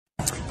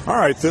All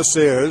right, this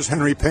is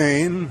Henry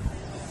Payne,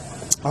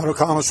 auto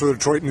columnist for the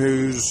Detroit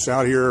News,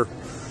 out here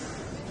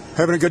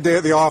having a good day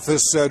at the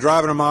office,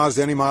 driving a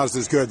Mazda. Any Mazda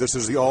is good. This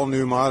is the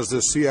all-new Mazda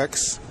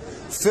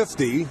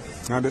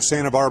CX-50. I'm at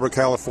Santa Barbara,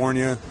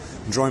 California.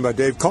 I'm joined by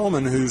Dave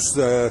Coleman, who's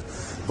the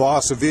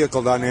boss of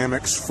Vehicle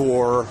Dynamics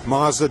for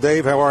Mazda.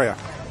 Dave, how are you?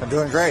 I'm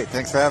doing great.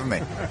 Thanks for having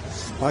me.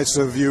 Nice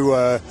of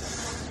you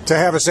to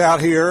have us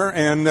out here,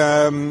 and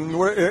I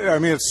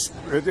mean,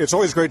 it's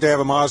always great to have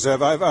a Mazda.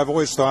 I've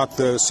always thought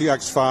the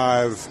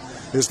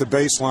CX-5 is the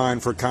baseline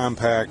for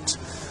compact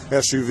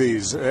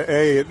SUVs.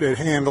 A, it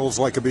handles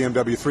like a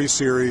BMW 3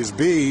 Series.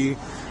 B,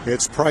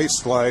 it's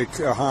priced like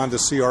a Honda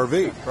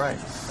CR-V. Right.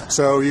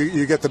 So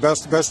you get the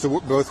best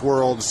of both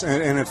worlds,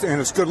 and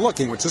it's good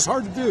looking, which is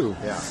hard to do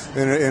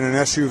in an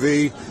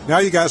SUV. Now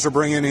you guys are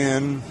bringing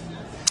in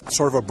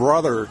sort of a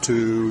brother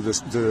to the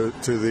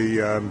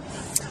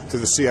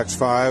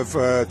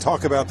CX-5.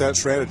 Talk about that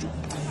strategy.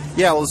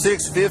 Yeah, well, the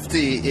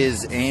CX-50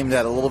 is aimed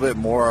at a little bit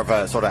more of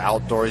a sort of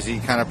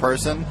outdoorsy kind of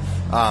person.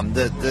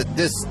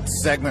 This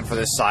segment for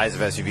this size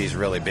of SUV is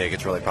really big.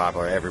 It's really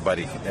popular.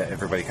 Everybody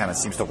kind of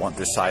seems to want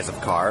this size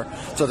of car.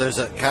 So there's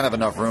kind of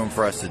enough room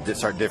for us to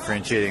start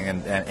differentiating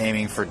and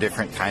aiming for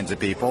different kinds of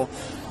people.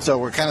 So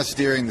we're kind of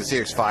steering the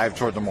CX-5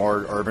 toward the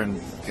more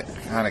urban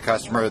kind of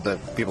customer, the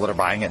people that are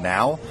buying it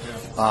now.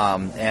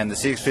 And the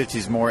CX-50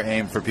 is more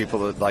aimed for people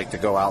that like to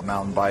go out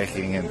mountain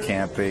biking and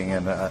camping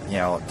and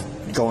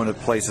go into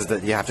places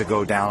that you have to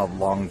go down a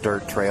long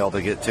dirt trail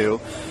to get to.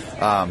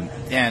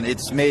 And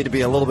it's made to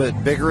be a little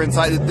bit bigger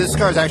inside. This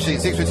car is actually,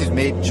 CX-50 is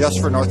made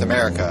just for North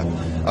America,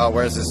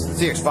 whereas the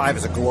CX-5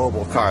 is a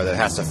global car that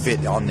has to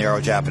fit on narrow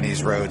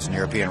Japanese roads and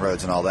European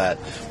roads and all that.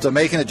 So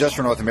making it just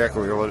for North America,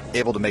 we were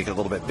able to make it a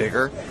little bit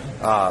bigger.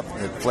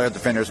 Flared the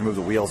fenders, moved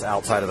the wheels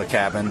outside of the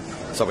cabin,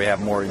 so we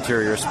have more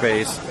interior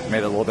space, made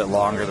it a little bit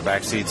longer, the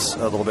back seats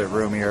a little bit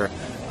roomier,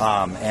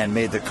 and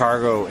made the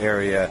cargo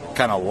area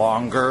kind of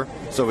longer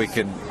so we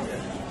can,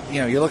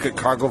 you look at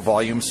cargo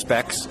volume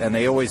specs, and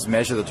they always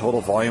measure the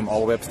total volume all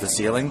the way up to the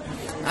ceiling.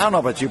 I don't know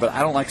about you, but I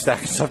don't like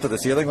stacking stuff to the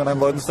ceiling when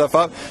I'm loading stuff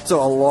up.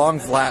 So a long,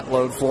 flat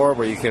load floor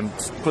where you can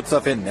put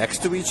stuff in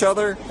next to each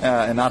other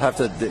and not have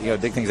to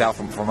dig things out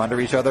from under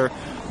each other,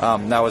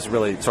 that was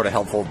really sort of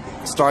helpful,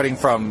 starting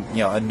from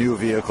a new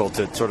vehicle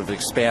to sort of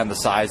expand the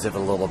size of it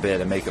a little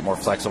bit and make it more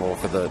flexible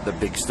for the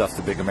big stuff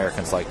the big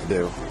Americans like to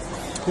do.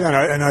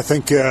 Yeah, and I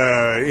think,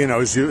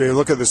 as you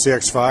look at the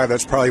CX-5,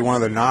 that's probably one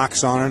of the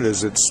knocks on it,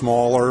 is it's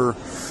smaller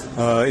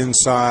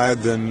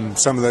inside than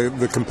some of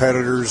the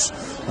competitors.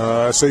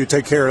 So you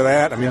take care of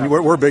that. I mean,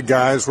 we're big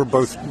guys. We're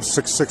both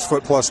six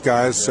foot plus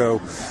guys,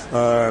 so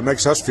it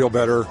makes us feel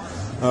better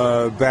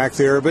back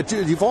there. But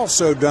you've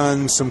also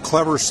done some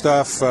clever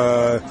stuff,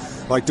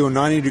 like doing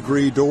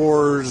 90-degree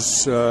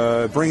doors,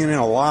 bringing in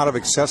a lot of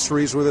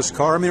accessories with this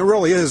car. I mean, it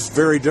really is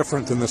very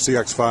different than the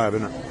CX-5,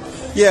 isn't it?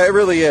 Yeah, it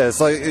really is.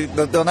 Like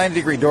the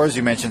 90-degree doors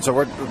you mentioned. So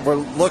we're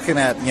looking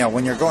at,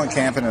 when you're going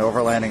camping and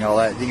overlanding and all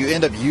that, you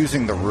end up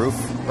using the roof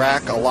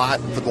rack a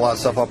lot, put a lot of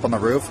stuff up on the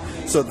roof.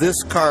 So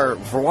this car,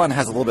 for one,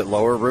 has a little bit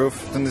lower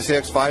roof than the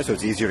CX-5, so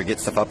it's easier to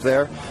get stuff up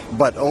there.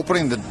 But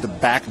opening the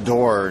back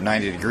door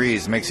 90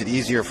 degrees makes it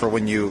easier for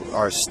when you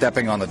are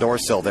stepping on the door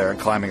sill there and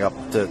climbing up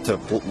to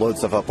load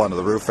stuff up onto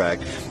the roof rack.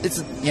 It's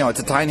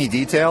a tiny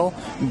detail,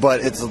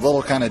 but it's the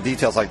little kind of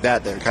details like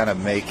that kind of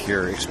make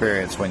your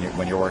experience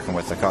when you're working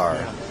with the car.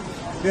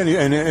 Yeah,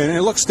 and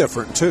it looks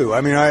different too. I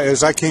mean,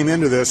 as I came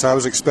into this, I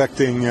was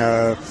expecting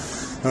a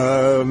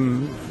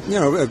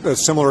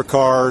similar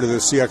car to the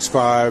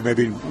CX-5,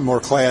 maybe more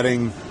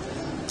cladding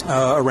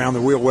around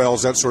the wheel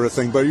wells, that sort of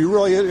thing. But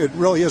it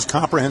really is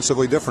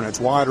comprehensively different.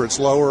 It's wider, it's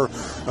lower.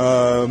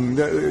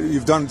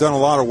 You've done a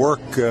lot of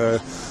work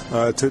to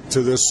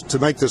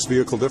make this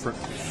vehicle different.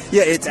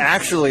 Yeah, it's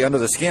actually under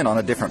the skin on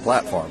a different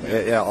platform.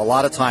 A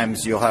lot of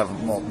times you'll have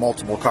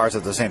multiple cars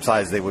of the same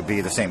size. They would be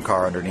the same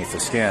car underneath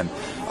the skin.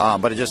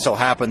 But it just so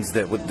happens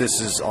that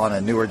this is on a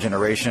newer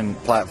generation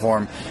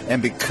platform.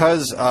 And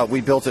because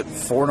we built it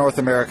for North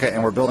America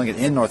and we're building it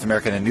in North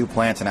America in a new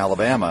plant in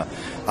Alabama,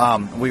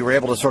 we were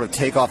able to sort of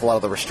take off a lot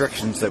of the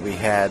restrictions that we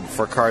had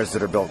for cars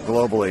that are built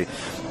globally.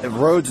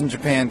 Roads in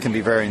Japan can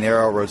be very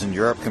narrow. Roads in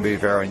Europe can be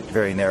very,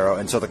 very narrow,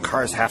 and so the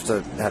cars have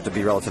to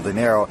be relatively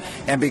narrow.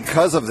 And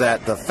because of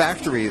that, the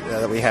factory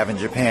that we have in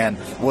Japan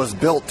was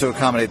built to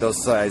accommodate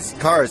those size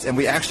cars, and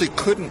we actually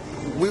couldn't.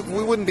 We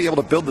wouldn't be able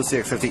to build the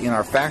CX-50 in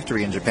our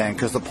factory in Japan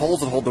because the poles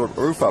that hold the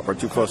roof up are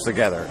too close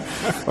together,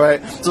 right?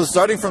 So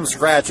starting from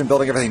scratch and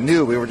building everything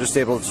new, we were just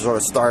able to sort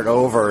of start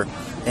over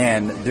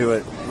and do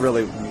it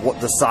really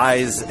the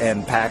size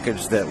and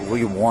package that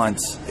we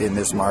want in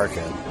this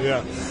market.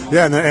 Yeah,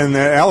 and the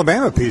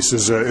Alabama piece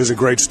is a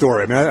great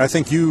story. I mean, I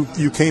think you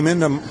came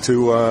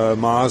into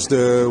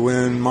Mazda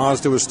when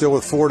Mazda was still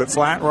with Ford at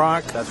Flat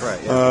Rock. That's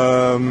right.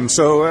 Yeah.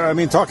 So I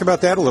mean, talk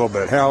about that a little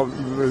bit. How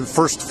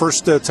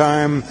first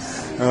time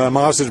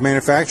Mazda's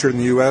manufactured in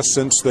the U.S.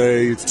 since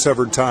they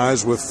severed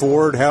ties with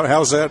Ford. How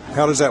does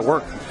that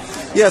work?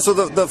 Yeah, so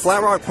the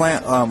Flat Rock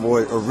plant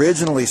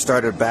originally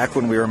started back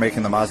when we were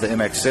making the Mazda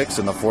MX-6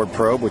 and the Ford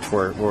Probe, which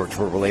were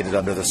related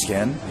under the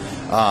skin.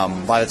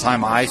 By the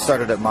time I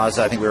started at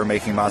Mazda, I think we were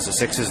making Mazda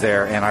 6s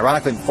there, and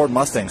ironically, Ford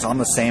Mustangs on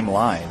the same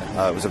line.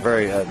 It was a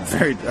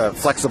very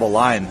flexible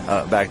line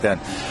back then.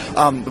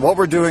 What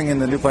we're doing in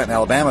the new plant in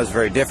Alabama is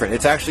very different.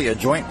 It's actually a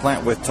joint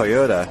plant with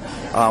Toyota,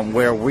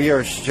 where we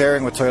are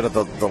sharing with Toyota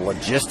the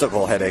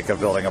logistical headache of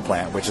building a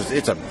plant, which is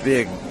it's a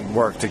big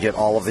work to get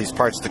all of these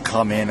parts to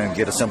come in and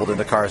get assembled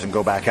into cars and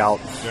go back out.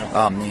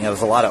 Yeah.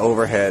 There's a lot of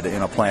overhead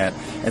in a plant,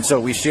 and so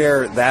we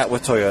share that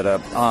with Toyota.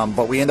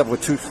 But we end up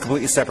with two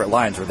completely separate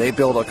lines where they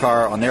build a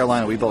car on their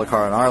line and we build a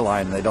car on our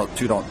line, and they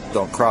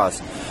don't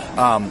cross.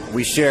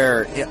 We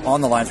share on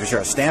the lines. We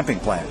share a stamping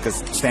plant because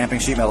stamping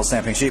sheet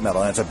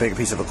metal, and it's a big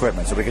piece of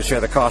equipment. So we can share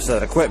the cost of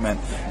that equipment.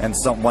 And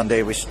one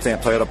day we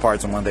stamp Toyota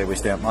parts, and one day we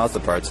stamp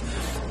Mazda parts.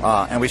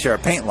 And we share a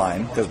paint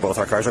line because both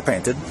our cars are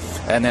painted.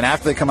 And then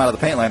after they come out of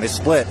the paint line, they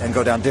split and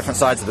go down different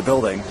sides of the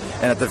building.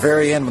 And at the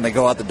very end, when they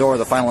go out the door,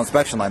 the final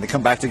inspection line, they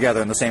come back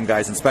together, and the same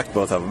guys inspect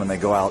both of them, and they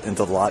go out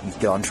into the lot and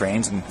get on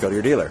trains and go to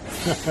your dealer.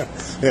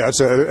 Yeah,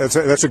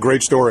 that's a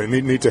great story.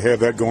 Neat to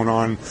have that going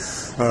on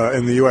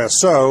in the U.S.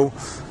 So,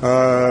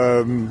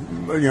 to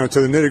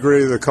the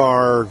nitty-gritty of the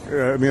car,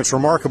 it's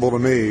remarkable to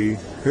me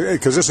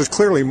because this is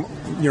clearly,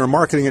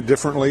 marketing it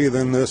differently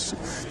than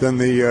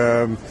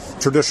the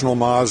traditional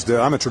Mazda.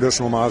 I'm a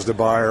traditional Mazda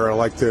buyer. I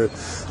like the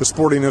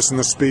sportiness and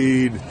the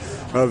speed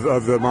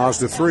of the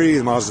Mazda 3,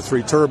 the Mazda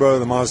 3 Turbo,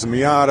 the Mazda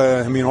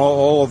Miata.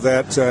 All of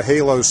that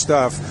halo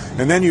stuff.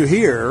 And then you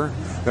hear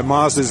that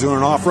Mazda's doing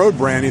an off-road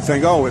brand. You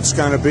think, oh, it's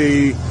going to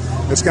be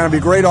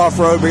great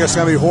off-road, but it's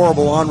going to be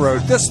horrible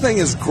on-road. This thing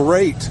is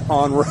great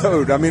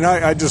on-road.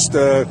 I just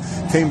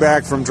came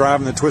back from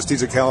driving the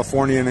twisties of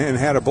California and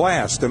had a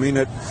blast. How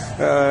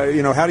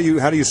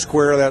do you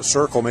square that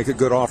circle, make it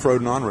good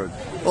off-road and on-road?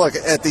 Look,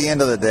 at the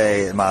end of the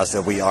day, at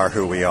Mazda, we are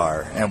who we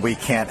are, and we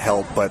can't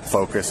help but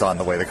focus on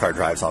the way the car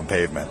drives on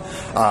pavement.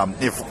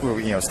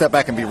 If step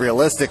back and be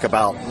realistic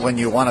about when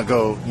you want to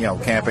go,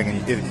 camping,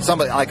 and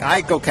somebody like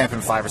I go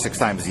camping 5 or 6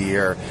 times a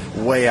year,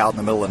 way out in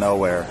the middle of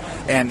nowhere,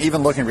 and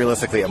even looking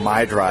realistically at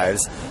my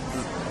drives.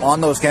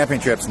 On those camping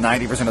trips,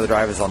 90% of the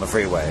drive is on the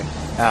freeway.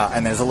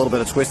 And there's a little bit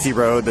of twisty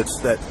road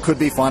that could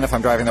be fun if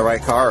I'm driving the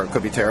right car, or it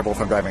could be terrible if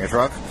I'm driving a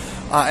truck.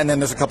 And then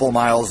there's a couple of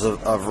miles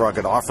of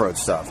rugged off-road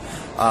stuff.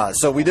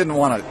 So we didn't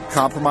want to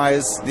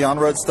compromise the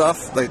on-road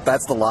stuff.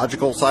 That's the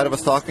logical side of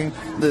us talking.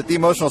 The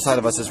emotional side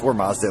of us is we're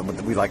Mazda,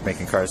 and we like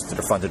making cars that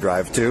are fun to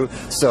drive too.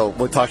 So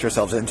we'll talk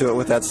ourselves into it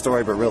with that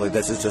story, but really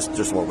this is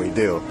just what we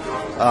do.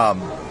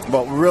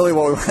 But really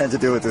what we wanted to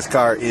do with this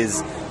car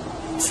is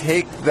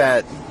take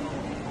that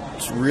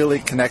really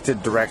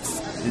connected, direct,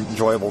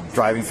 enjoyable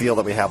driving feel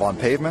that we have on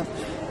pavement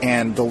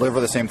and deliver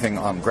the same thing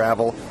on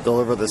gravel,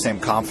 deliver the same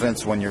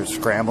confidence when you're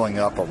scrambling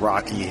up a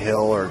rocky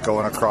hill or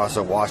going across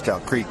a washed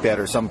out creek bed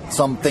or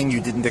something you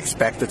didn't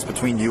expect that's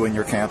between you and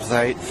your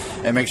campsite,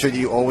 and make sure that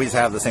you always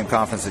have the same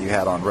confidence that you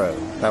had on road.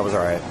 That was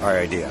our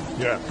idea.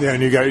 Yeah,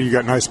 and you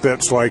got nice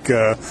bits like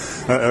a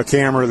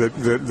camera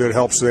that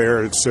helps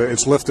there.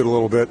 It's lifted a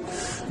little bit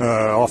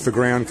off the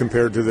ground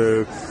compared to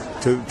the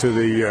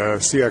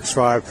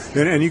CX-5,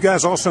 and you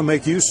guys also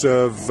make use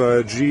of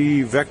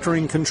G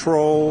vectoring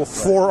control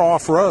for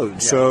off-road. Yeah.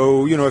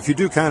 So if you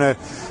do kind of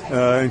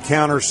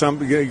encounter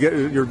something,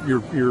 you're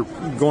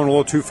going a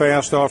little too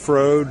fast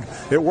off-road,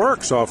 it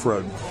works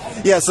off-road.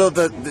 Yeah, so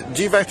the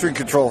G vectoring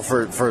control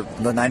for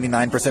the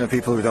 99% of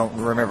people who don't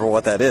remember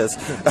what that is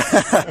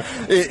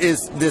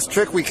is this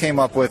trick we came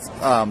up with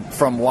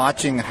from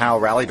watching how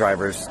rally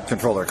drivers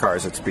control their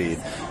cars at speed.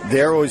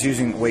 They're always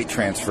using weight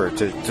transfer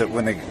to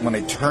when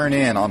they turn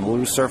in on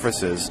loose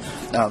surfaces.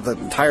 The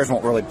tires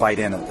won't really bite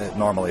in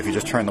normally if you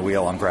just turn the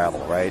wheel on gravel,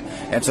 right?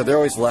 And so they're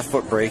always left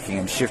foot braking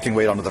and shifting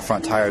weight onto the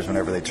front tires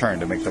whenever they turn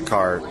to make the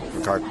car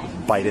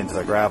bite into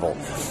the gravel.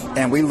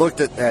 And we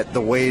looked at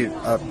the way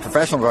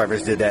professional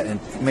drivers did that and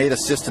made a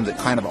system that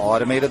kind of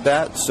automated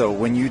that. So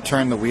when you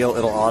turn the wheel,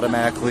 it'll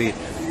automatically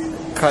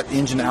cut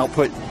engine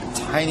output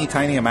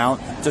tiny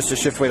amount just to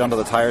shift weight onto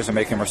the tires and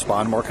make them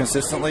respond more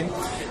consistently.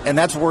 And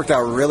that's worked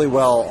out really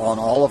well on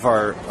all of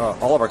our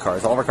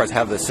cars. All of our cars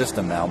have this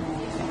system now.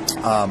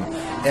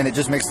 And it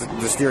just makes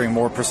the steering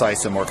more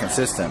precise and more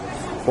consistent.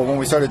 But when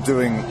we started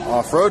doing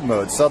off-road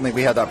mode, suddenly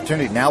we had the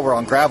opportunity. Now we're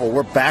on gravel.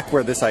 We're back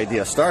where this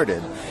idea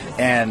started.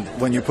 And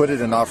when you put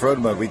it in off-road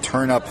mode, we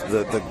turn up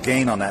the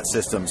gain on that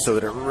system so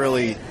that it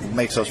really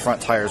makes those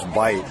front tires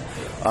bite.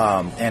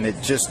 And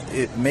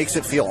it makes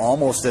it feel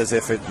almost as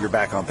if you're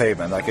back on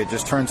pavement. Like it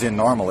just turns in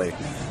normally.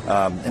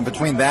 And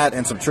between that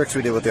and some tricks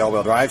we did with the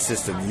all-wheel drive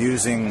system,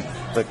 using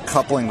the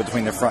coupling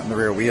between the front and the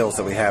rear wheels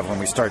that we have when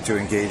we start to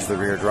engage the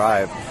rear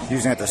drive,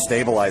 using it to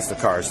stabilize the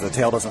car so the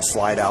tail doesn't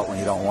slide out when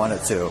you don't want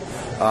it to.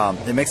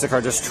 It makes the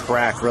car just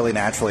track really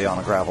naturally on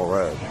a gravel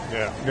road.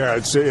 Yeah,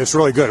 it's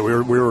really good.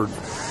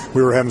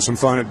 We were having some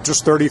fun at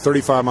just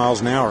 35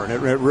 miles an hour, and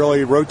it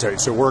really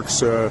rotates. It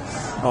works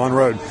on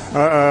road.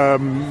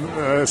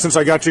 Since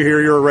I got you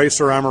here, you're a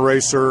racer, I'm a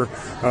racer.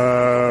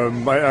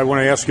 I want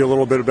to ask you a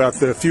little bit about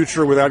the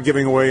future without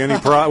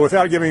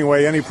without giving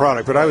away any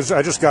product. But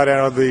I just got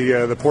out of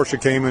the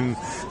Porsche Cayman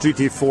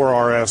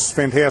GT4 RS,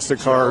 fantastic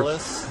car,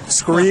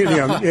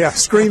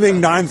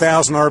 screaming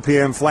 9,000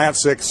 RPM flat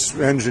six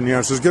engine.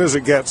 It's as good as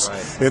it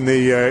gets in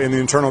the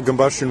internal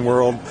combustion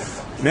world.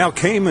 Now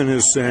Cayman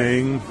is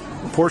saying.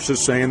 Porsche is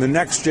saying the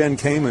next gen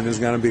Cayman is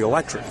going to be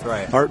electric.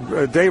 Right.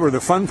 Dave, are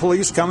the fun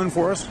police coming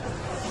for us?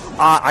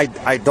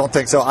 I don't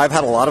think so. I've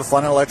had a lot of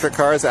fun in electric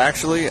cars,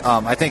 actually.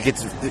 I think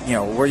it's,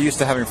 we're used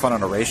to having fun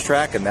on a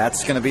racetrack, and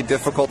that's going to be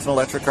difficult in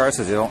electric cars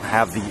because you don't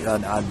have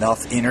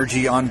enough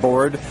energy on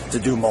board to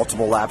do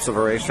multiple laps of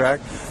a racetrack.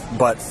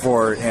 But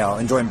for,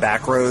 enjoying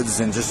back roads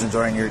and just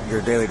enjoying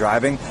your daily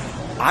driving,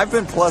 I've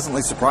been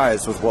pleasantly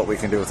surprised with what we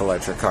can do with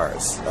electric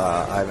cars.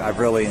 I've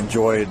really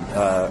enjoyed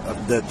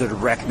the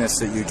directness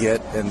that you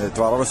get in the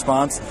throttle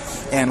response.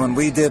 And when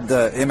we did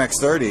the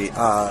MX-30,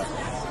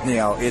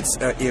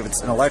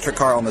 it's an electric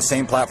car on the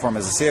same platform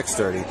as the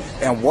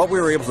CX-30. And what we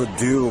were able to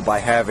do by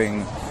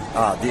having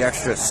the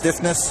extra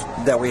stiffness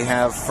that we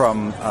have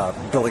from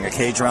building a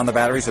cage around the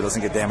battery so it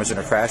doesn't get damaged in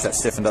a crash, that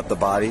stiffened up the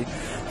body,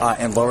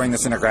 and lowering the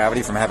center of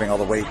gravity from having all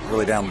the weight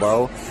really down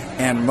low.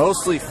 And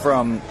mostly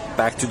from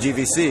back to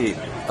GVC,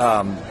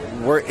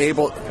 we're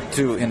able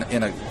to,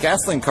 in a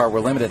gasoline car, we're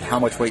limited how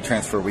much weight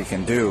transfer we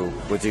can do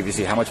with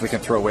GVC, how much we can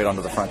throw weight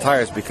onto the front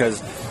tires,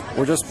 because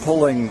we're just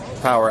pulling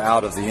power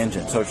out of the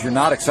engine. So if you're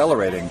not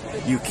accelerating,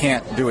 you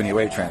can't do any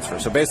weight transfer.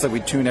 So basically,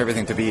 we tune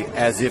everything to be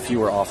as if you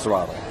were off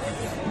throttle.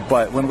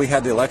 But when we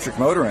had the electric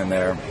motor in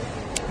there,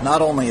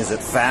 not only is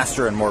it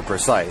faster and more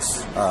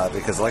precise,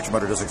 because the electric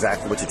motor does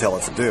exactly what you tell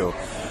it to do,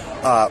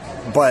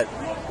 but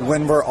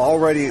when we're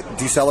already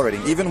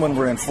decelerating, even when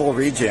we're in full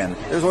regen,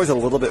 there's always a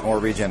little bit more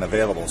regen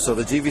available. So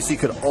the GVC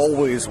could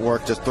always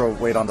work to throw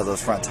weight onto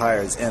those front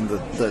tires, and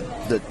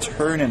the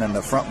turning and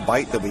the front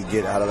bite that we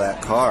get out of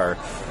that car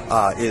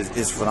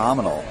is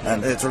phenomenal.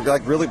 And it's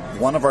like really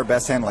one of our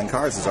best handling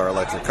cars is our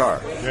electric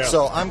car. Yeah.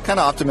 So I'm kind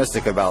of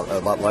optimistic about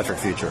an electric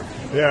future.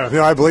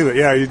 Yeah, I believe it.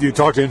 Yeah, you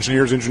talk to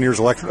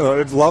engineers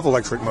love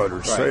electric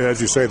motors. Right.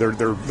 As you say,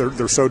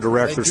 they're so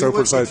direct, they're so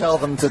precise. Tell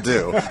them to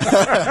do.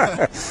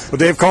 Well,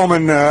 Dave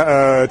Coleman,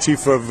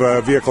 Chief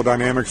of Vehicle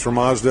Dynamics for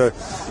Mazda.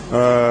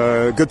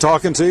 Good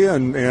talking to you,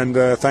 and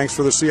thanks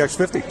for the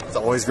CX-50. It's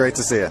always great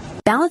to see you.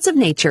 Balance of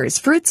Nature's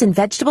fruits and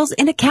vegetables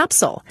in a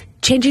capsule,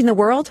 changing the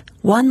world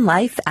one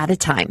life at a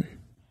time.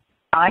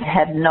 I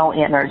had no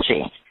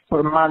energy.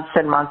 For months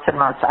and months and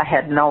months, I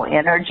had no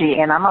energy,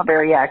 and I'm a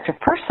very active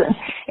person.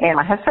 And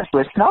my husband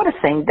was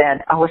noticing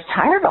that I was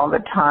tired all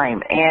the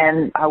time,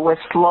 and I was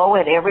slow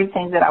at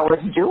everything that I was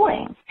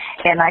doing.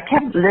 And I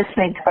kept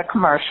listening to the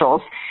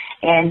commercials,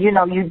 and, you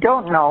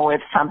don't know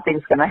if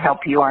something's going to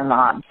help you or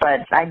not.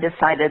 But I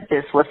decided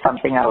this was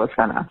something I was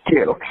going to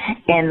do.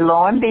 And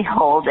lo and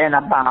behold, in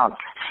about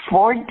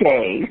 4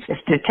 days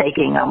after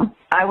taking them,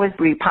 I was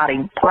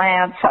repotting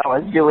plants. I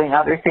was doing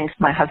other things.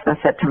 My husband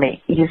said to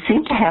me, "You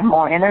seem to have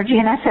more energy."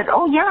 And I said,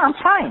 "Oh, yeah, I'm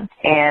fine."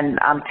 And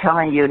I'm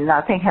telling you,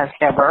 nothing has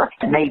ever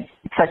made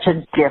such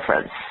a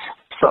difference.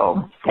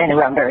 So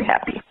anyway, I'm very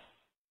happy.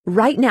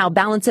 Right now,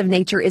 Balance of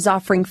Nature is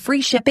offering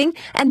free shipping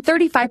and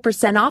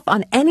 35% off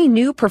on any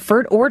new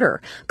preferred order.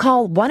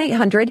 Call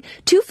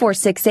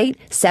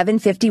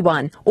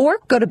 1-800-2468-751 or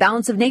go to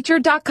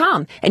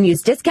balanceofnature.com and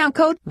use discount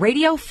code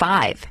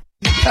RADIO5.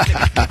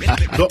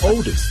 The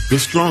oldest, the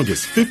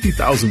strongest,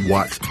 50,000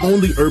 watts,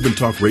 only urban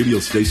talk radio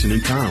station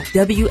in town.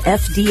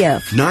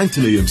 WFDF. 9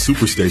 10 a.m.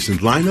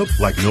 superstations line up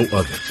like no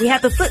other. We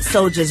have the Foot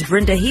Soldiers,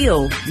 Brenda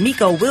Hill,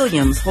 Miko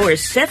Williams,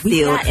 Horace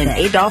Sheffield, and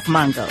Adolph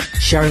Mongo.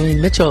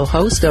 Charlene Mitchell,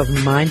 host of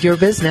Mind Your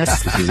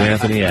Business. This is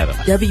Anthony Adams.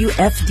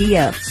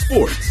 WFDF.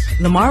 Sports.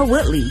 Lamar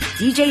Woodley,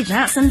 DJ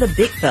Johnson, the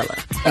Big Fella,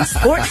 and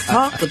Sports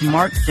Talk with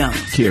Mark Jones.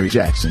 Kerry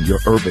Jackson, your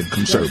urban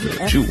conservative.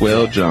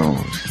 Jewel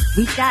Jones.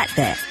 We got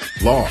that.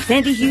 Law.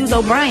 Sandy Hughes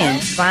O'Brien,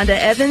 Vonda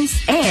Evans,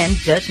 and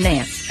Judge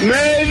Nance.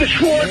 May the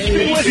Schwartz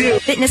be with you.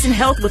 Fitness and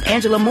Health with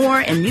Angela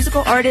Moore and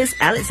musical artist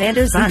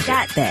Alexander Zonda.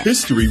 Got that.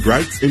 History,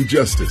 rights, and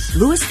justice.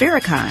 Louis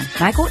Farrakhan,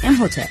 Michael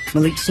Imhotep,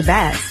 Malik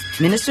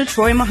Shabazz, Minister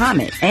Troy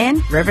Muhammad,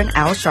 and Reverend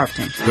Al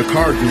Sharpton. The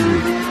Car Guru.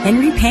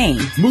 Henry Payne.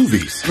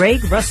 Movies.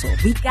 Greg Russell.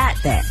 We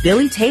got that.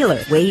 Billy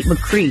Taylor, Wade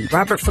McCree,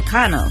 Robert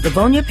Ficano,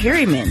 Livonia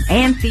Perryman,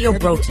 and Theo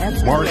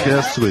Broten. Mark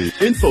S. Lee.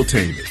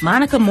 Infotainment.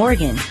 Monica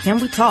Morgan, Can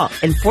We Talk,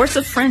 and Force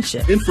of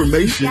Friendship.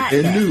 Information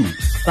and that.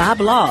 news. Bob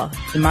Law,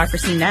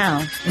 Democracy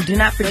Now, and do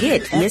not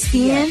forget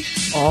ESPN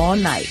all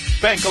night.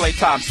 Bankley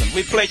Thompson.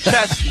 We play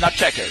chess, not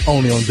checkers.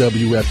 Only on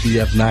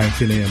WFDF 9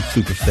 10 a.m.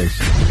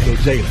 Superstation. So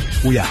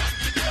Jalen, we out.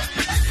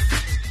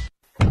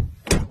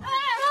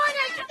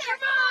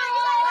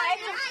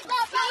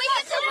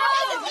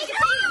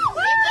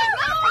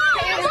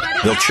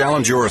 They'll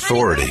challenge your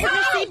authority.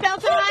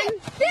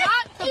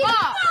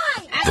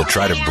 They'll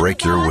try to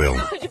break your will.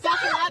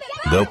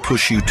 They'll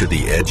push you to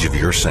the edge of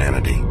your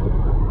sanity.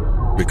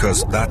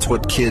 Because that's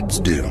what kids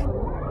do.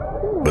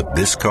 But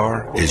this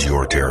car is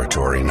your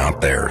territory, not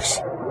theirs.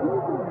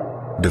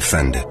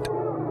 Defend it.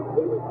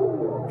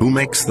 Who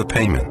makes the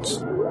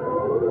payments?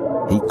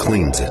 Who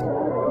cleans it?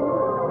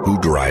 Who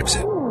drives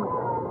it?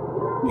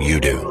 You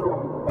do.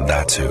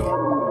 That's who.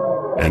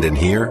 And in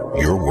here,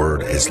 your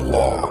word is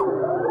law.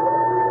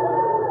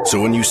 So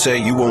when you say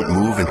you won't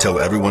move until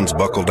everyone's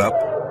buckled up,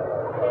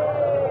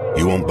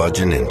 you won't budge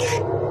an inch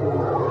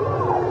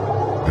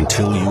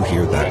until you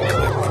hear that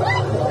click.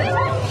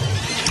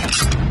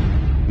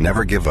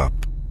 Never give up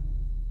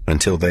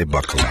until they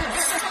buckle up.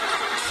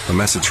 A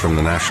message from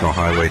the National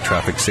Highway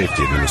Traffic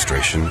Safety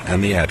Administration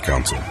and the Ad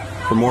Council.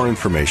 For more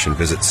information,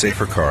 visit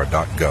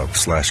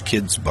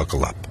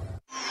safercar.gov/kidsbuckleup.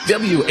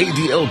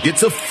 WADL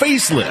gets a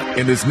facelift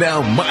and is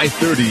now My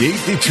 38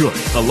 Detroit.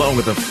 Along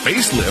with a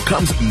facelift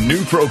comes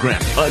new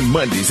programming. On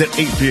Mondays at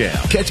 8 p.m.,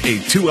 catch a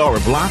 2-hour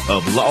block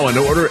of Law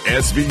 & Order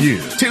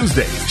SVU.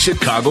 Tuesdays,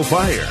 Chicago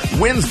Fire.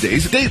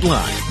 Wednesdays,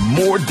 Dateline.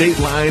 More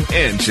Dateline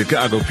and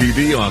Chicago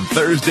PD on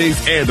Thursdays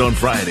and on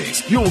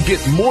Fridays. You'll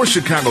get more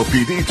Chicago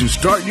PD to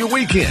start your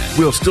weekend.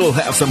 We'll still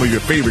have some of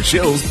your favorite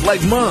shows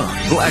like Mom,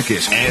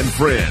 Blackish, and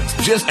Friends.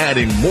 Just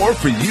adding more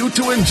for you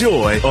to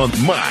enjoy on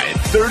My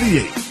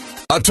 38.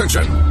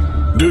 Attention!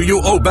 Do you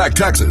owe back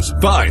taxes,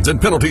 fines, and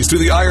penalties to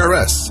the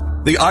IRS?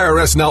 The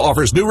IRS now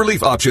offers new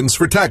relief options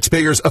for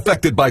taxpayers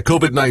affected by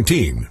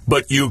COVID-19,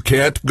 but you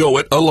can't go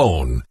it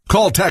alone.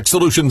 Call Tax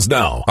Solutions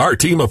now. Our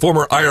team of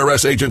former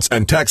IRS agents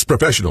and tax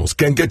professionals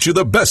can get you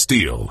the best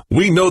deal.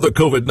 We know the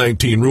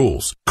COVID-19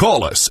 rules.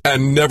 Call us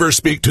and never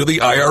speak to the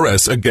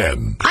IRS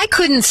again. I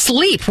couldn't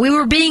sleep. We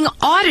were being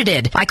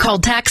audited. I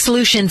called Tax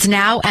Solutions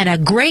now, and a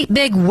great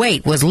big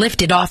weight was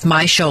lifted off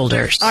my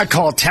shoulders. I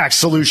called Tax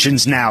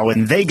Solutions now,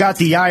 and they got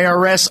the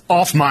IRS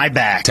off my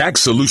back.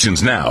 Tax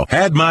Solutions now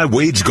had my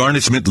wage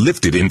garnishment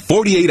lifted in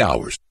 48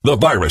 hours. The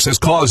virus has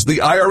caused the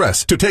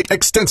IRS to take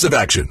extensive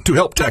action to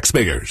help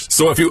taxpayers.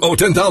 So if you owe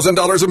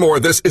 $10,000 or more,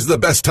 this is the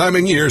best time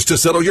in years to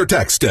settle your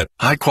tax debt.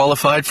 I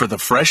qualified for the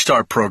Fresh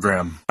Start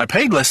program. I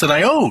paid less than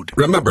I owed.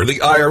 Remember, the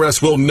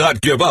IRS will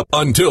not give up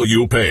until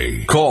you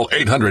pay. Call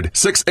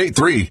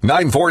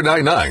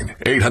 800-683-9499.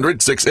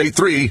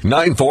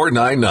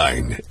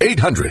 800-683-9499.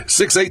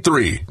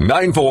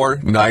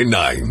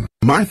 800-683-9499.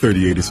 My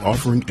 38 is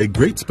offering a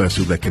great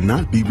special that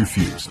cannot be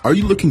refused. Are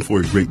you looking for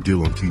a great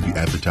deal on TV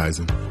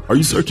advertising? Are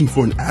you searching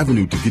for an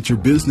avenue to get your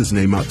business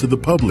name out to the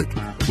public?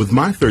 With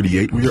My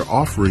 38, we are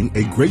offering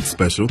a great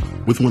special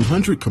with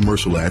 100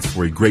 commercial ads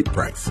for a great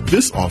price.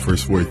 This offer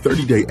is for a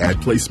 30-day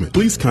ad placement.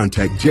 Please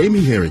contact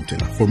Jamie Harrington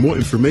for more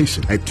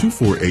information at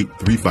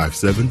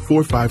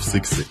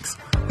 248-357-4566.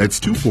 That's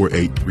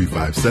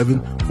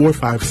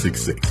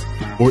 248-357-4566.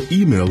 Or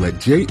email at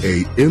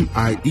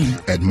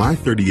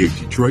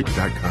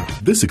jamie@my38detroit.com.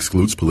 This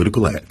excludes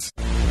political ads.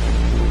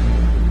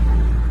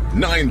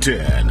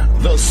 910,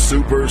 the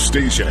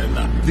Superstation,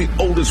 the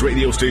oldest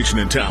radio station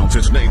in town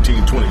since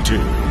 1922.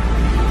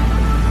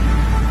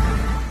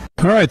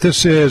 All right,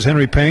 this is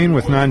Henry Payne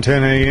with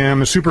 910 AM,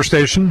 the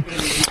Superstation,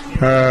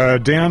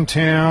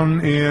 downtown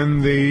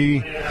in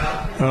the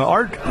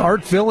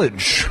Art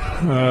Village.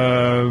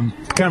 Kind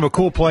of a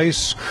cool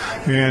place,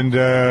 and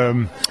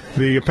the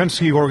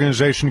Penske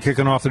organization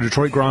kicking off the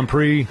Detroit Grand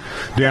Prix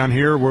down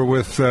here. We're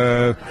with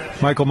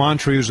Michael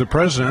Montry, who's the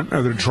president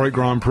of the Detroit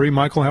Grand Prix.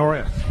 Michael, how are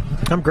you?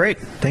 I'm great.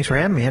 Thanks for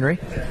having me, Henry.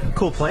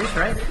 Cool place,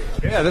 right?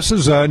 Yeah, this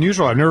is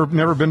unusual. I've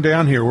never been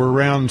down here. We're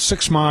around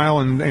 6 Mile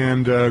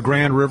and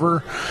Grand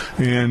River,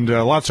 and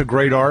lots of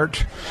great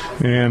art,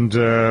 and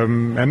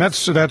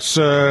that's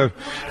a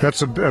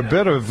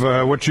bit of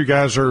what you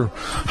guys are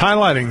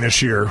highlighting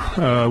this year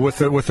with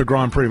the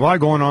Grand Prix. A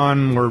lot going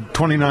on. We're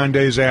 29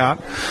 days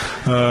out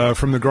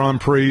from the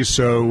Grand Prix,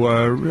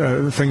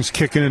 so things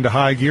kicking into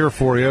high gear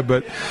for you.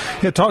 But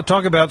yeah,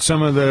 talk about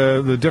some of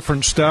the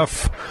different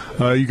stuff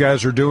you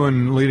guys are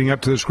doing leading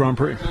up to this Grand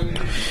Prix.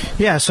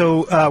 Yeah,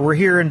 so we're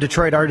here in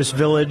Detroit Artist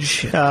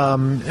Village,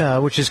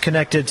 which is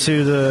connected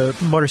to the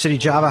Motor City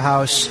Java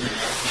House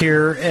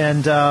here,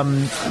 and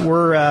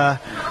we're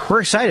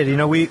excited. You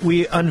know,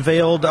 we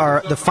unveiled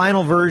the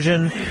final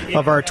version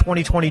of our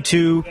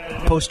 2022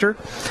 poster.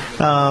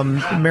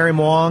 Mary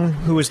Moong,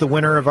 who was the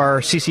winner of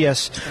our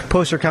CCS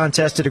poster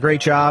contest, did a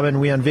great job,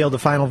 and we unveiled the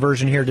final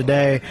version here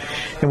today.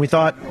 And we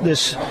thought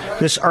this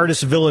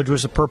Artist Village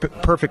was a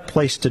perfect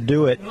place to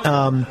do it.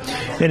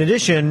 In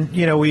addition,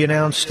 you know, we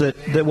announced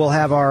that we'll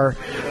have our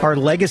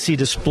legacy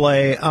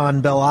display on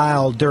Belle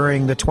Isle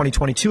during the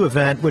 2022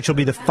 event, which will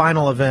be the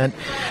final event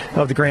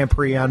of the Grand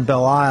Prix on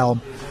Belle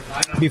Isle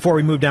before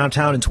we move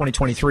downtown in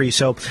 2023.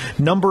 So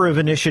number of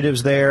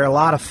initiatives there, a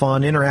lot of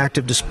fun,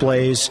 interactive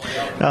displays,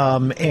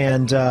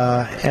 and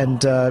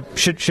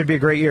should be a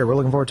great year. We're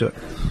looking forward to it.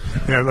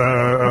 Yeah,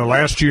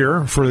 last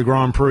year for the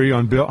Grand Prix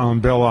on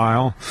Belle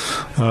Isle,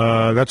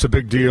 that's a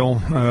big deal.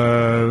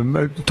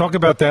 Talk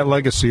about that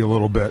legacy a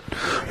little bit.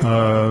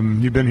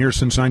 You've been here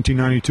since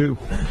 1992.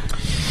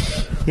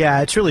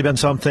 Yeah, it's really been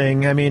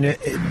something. I mean,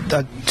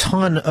 a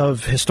ton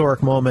of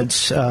historic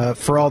moments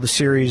for all the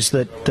series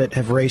that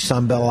have raced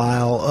on Belle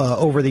Isle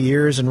over the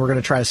years, and we're going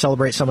to try to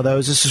celebrate some of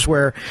those. This is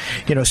where,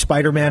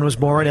 Spider-Man was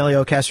born.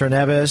 Helio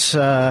Castroneves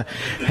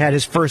had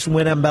his first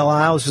win on Belle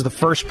Isle. This is the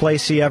first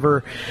place he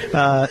ever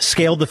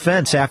scaled the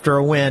fence after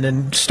a win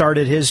and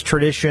started his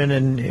tradition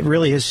and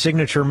really his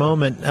signature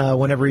moment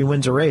whenever he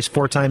wins a race,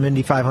 4-time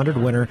Indy 500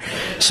 winner.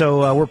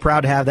 So we're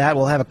proud to have that.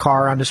 We'll have a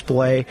car on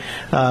display,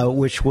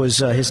 which was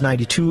his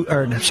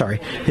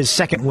his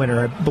second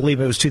winner. I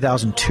believe it was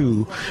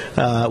 2002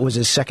 was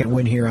his second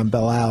win here on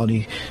Belle Isle, and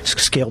he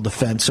scaled the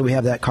fence. So we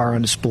have that car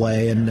on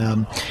display,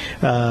 and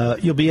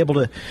you'll be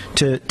able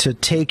to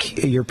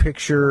take your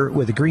picture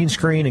with a green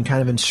screen and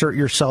kind of insert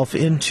yourself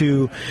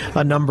into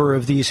a number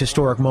of these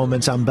historic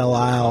moments on Belle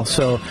Isle.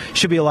 So it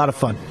should be a lot of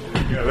fun.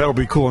 Yeah, that'll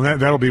be cool,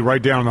 and that'll be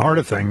right down in the heart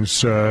of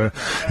things,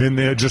 in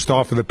there, just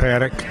off of the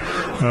paddock,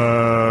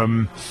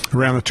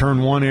 around the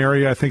turn 1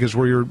 area, I think is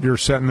where you're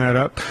setting that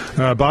up.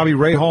 Bobby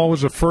Rahal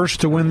was the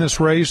first to win this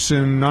race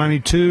in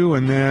 '92,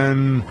 and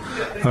then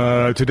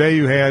today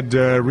you had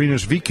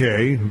Rinus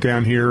VeeKay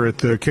down here at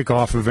the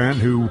kickoff event,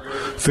 who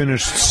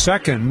finished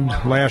second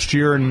last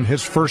year in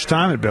his first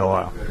time at Belle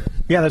Isle.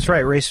 Yeah, that's right.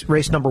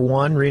 Race number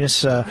 1,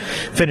 Rinus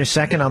finished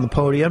second on the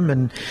podium,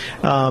 and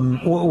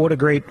what a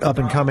great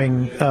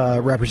up-and-coming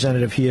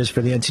representative he is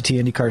for the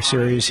NCT IndyCar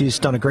Series. He's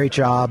done a great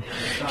job.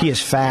 He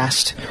is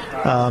fast.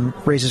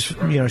 Races,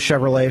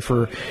 Chevrolet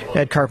for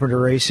Ed Carpenter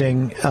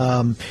Racing.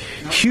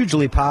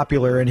 Hugely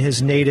popular in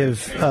his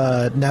native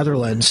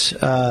Netherlands,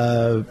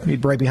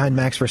 right behind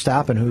Max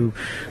Verstappen,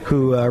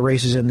 who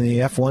races in the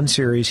F1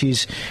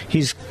 Series.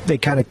 They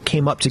kind of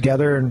came up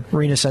together, and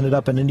Rinus ended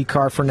up in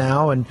IndyCar for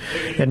now, and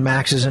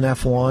Max is in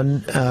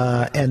F1,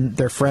 and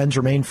they're friends,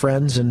 remain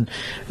friends, and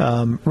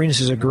Rinus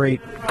is a great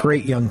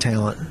young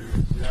talent.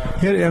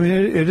 Yeah, I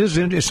mean, it's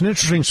an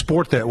interesting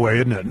sport that way,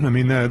 isn't it? I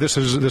mean, this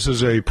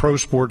is a pro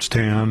sports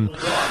town.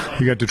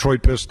 You got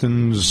Detroit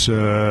Pistons,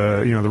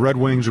 the Red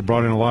Wings have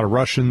brought in a lot of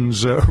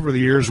Russians over the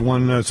years,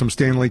 won some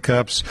Stanley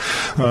Cups.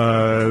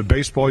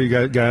 Baseball, you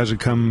got guys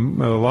that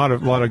come, a lot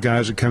of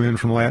guys that come in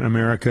from Latin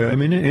America. I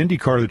mean,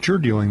 IndyCar that you're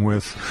dealing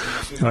with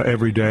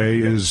every day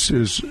is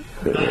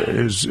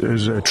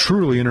a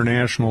truly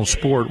international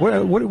sport.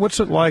 What's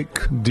it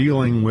like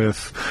dealing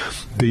with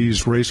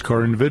these race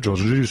car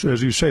individuals?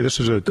 As you say, this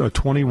is a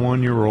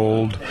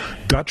 21-year-old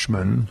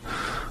Dutchman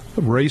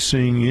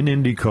racing in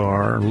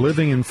IndyCar,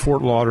 living in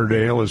Fort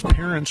Lauderdale. His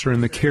parents are in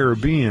the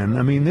Caribbean.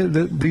 I mean,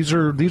 these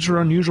are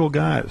unusual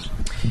guys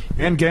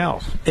and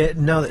gals.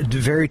 No,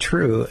 very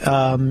true.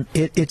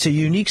 It's a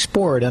unique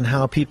sport on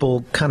how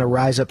people kind of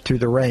rise up through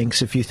the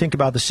ranks. If you think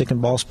about the stick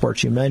and ball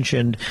sports you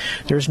mentioned,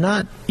 there's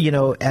not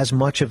as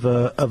much of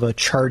a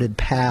charted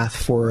path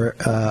for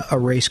a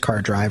race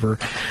car driver.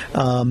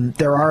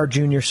 There are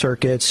junior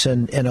circuits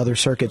and other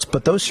circuits,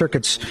 but those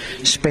circuits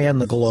span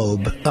the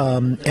globe.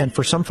 And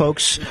for some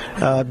folks,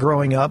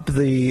 growing up,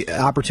 the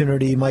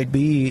opportunity might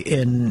be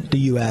in the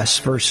U.S.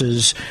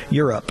 versus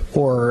Europe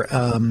or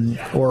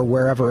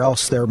wherever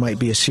else there might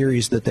be a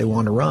series that they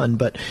want to run.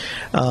 But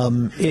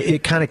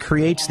it kind of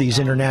creates these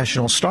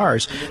international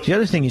stars. The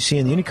other thing you see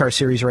in the IndyCar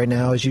Series right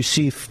now is you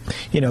see,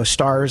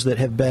 stars that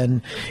have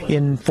been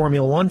in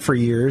Formula One for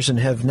years and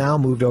have now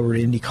moved over to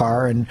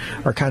IndyCar and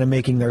are kind of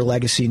making their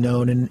legacy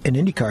known in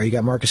IndyCar. You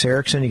got Marcus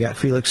Ericsson, you got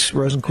Felix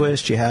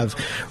Rosenqvist, you have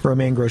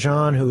Romain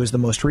Grosjean, who is the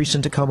most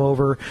recent to come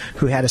over,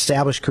 who had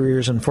established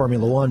careers in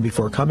Formula One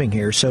before coming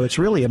here. So it's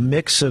really a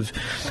mix of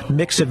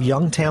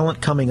young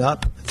talent coming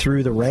up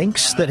through the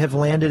ranks that have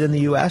landed in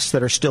the U.S.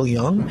 that are still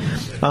young,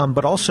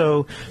 but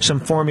also some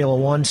Formula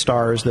One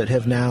stars that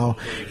have now,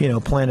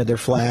 planted their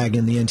flag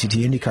in the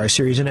NTT IndyCar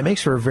Series, and it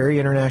makes for a very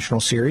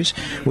international series.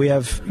 We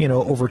have,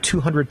 over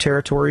 200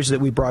 territories that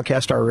we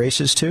broadcast our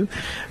races to.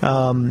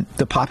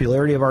 The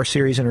popularity of our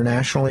series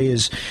internationally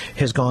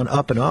has gone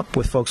up and up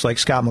with folks like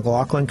Scott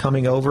McLaughlin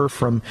coming over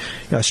from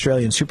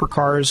Australian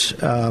Supercars.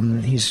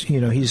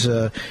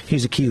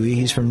 He's a Kiwi.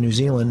 He's from New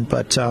Zealand,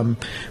 but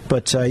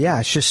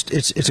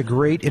it's a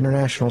great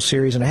international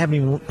series, and I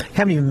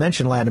haven't even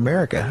mentioned Latin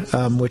America,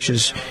 which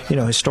is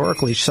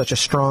historically such a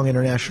strong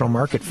international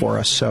market for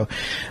us. So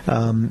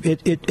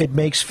it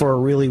makes for a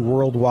really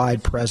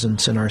worldwide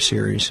presence in our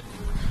series.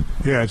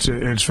 Yeah,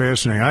 it's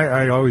fascinating.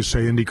 I always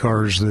say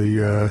IndyCar is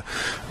the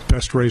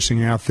best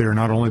racing out there,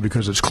 not only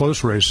because it's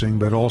close racing,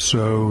 but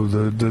also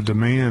the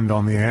demand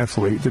on the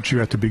athlete, that you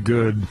have to be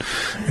good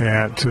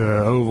at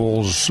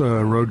ovals,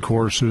 road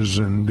courses,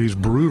 and these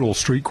brutal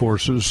street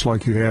courses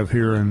like you have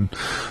here in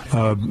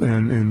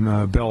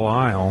Belle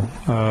Isle.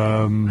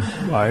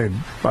 I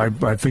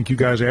think you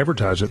guys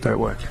advertise it that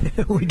way.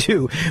 We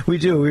do. We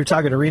were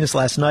talking to Rinus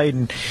last night,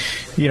 and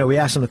we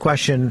asked him the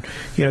question.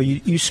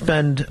 You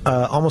spend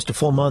almost a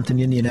full month in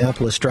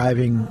Indianapolis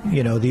driving,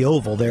 the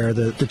oval there,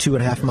 the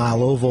 2.5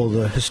 mile oval,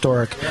 the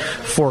historic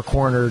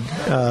four-cornered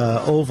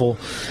oval,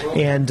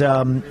 and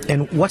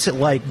what's it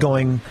like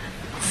going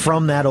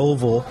from that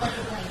oval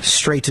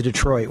straight to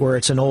Detroit, where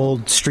it's an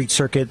old street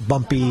circuit,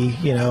 bumpy,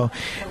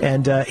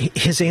 and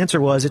his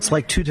answer was, it's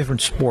like two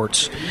different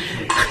sports.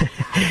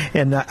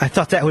 And I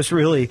thought that was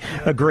really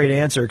a great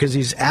answer, because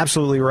he's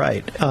absolutely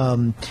right.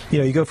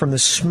 You go from the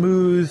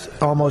smooth,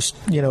 almost,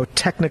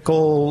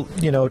 technical,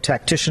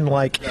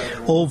 tactician-like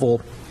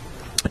oval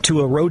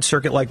to a road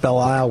circuit like Belle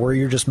Isle, where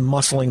you're just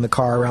muscling the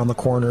car around the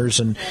corners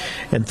and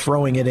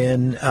throwing it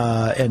in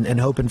and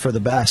hoping for the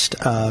best.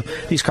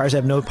 These cars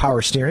have no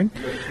power steering,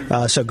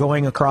 so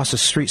going across a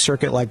street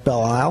circuit like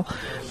Belle Isle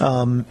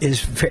is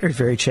very,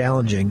 very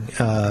challenging.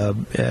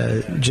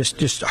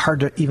 Just hard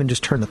to even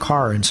just turn the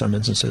car in some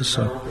instances.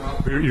 So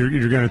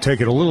you're going to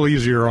take it a little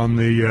easier on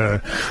the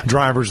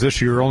drivers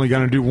this year. You're only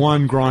going to do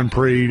one Grand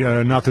Prix,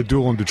 not the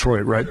duel in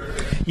Detroit, right?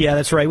 Yeah,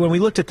 that's right. When we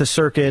looked at the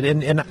circuit,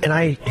 and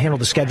I handled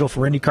the schedule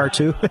for IndyCar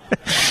too.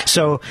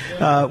 So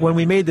when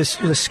we made the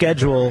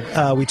schedule,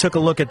 we took a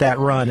look at that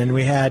run, and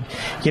we had,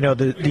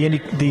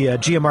 the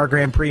GMR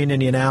Grand Prix in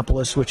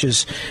Indianapolis, which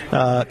is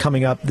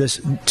coming up this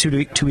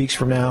 2 weeks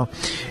from now,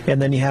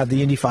 and then you have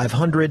the Indy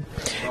 500,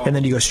 and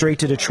then you go straight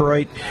to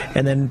Detroit,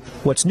 and then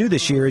what's new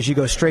this year is you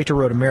go straight to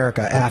Road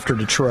America after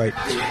Detroit,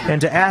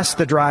 and to ask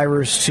the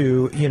drivers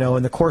to,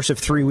 in the course of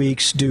 3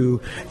 weeks,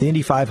 do the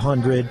Indy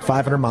 500,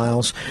 500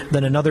 miles,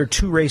 then another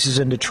 2 races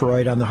in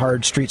Detroit on the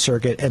hard street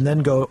circuit, and then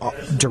go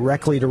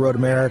directly to Road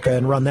America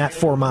and run that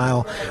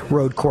 4-mile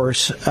road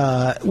course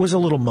was a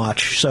little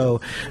much.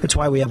 So that's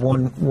why we have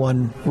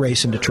one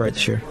race in Detroit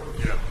this year.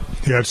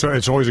 Yeah,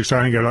 it's always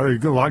exciting. Got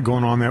a lot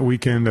going on that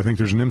weekend. I think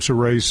there's an IMSA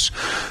race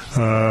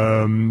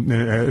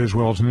as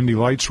well as an Indy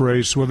Lights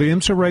race. Will the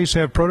IMSA race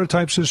have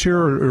prototypes this year,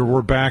 or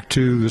we're back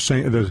to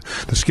the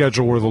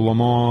schedule where the Le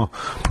Mans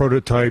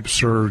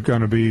prototypes are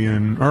going to be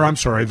in? Or I'm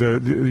sorry, the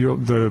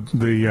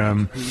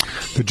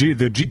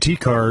GT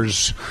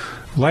cars.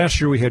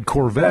 Last year we had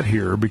Corvette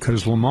here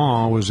because Le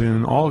Mans was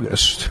in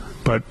August,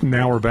 but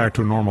now we're back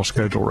to a normal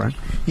schedule, right?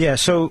 Yeah.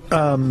 So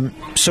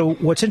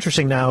what's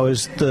interesting now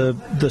is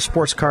the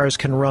sports cars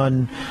can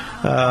run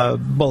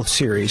both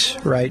series,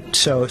 right?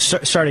 So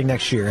starting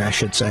next year, I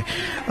should say.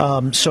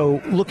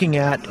 So looking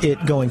at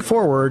it going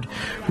forward,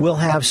 we'll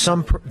have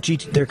some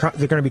they're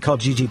going to be called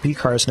GTP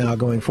cars now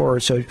going forward.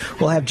 So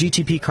we'll have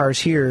GTP cars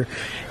here,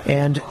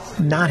 and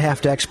not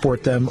have to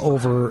export them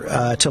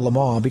over to Le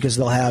Mans, because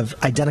they'll have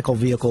identical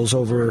vehicles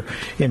over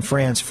in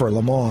France for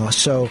Le Mans.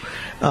 So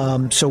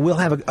we'll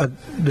have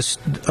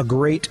a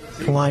great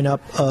lineup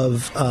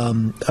of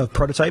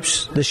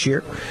prototypes this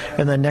year,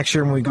 and then next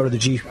year when we go to the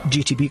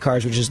GTP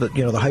cars, which is the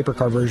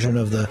hypercar version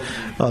of the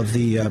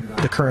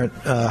current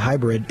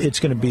hybrid,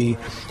 it's going to be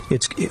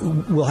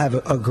we'll have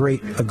a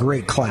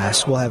great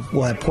class. We'll have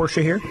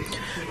Porsche here.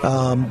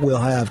 We'll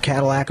have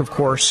Cadillac, of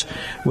course.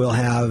 We'll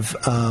have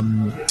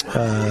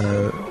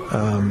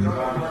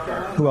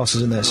who else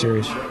is in that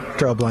series?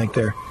 Draw a blank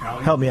there.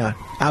 Help me out.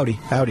 Audi.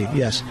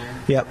 Yes.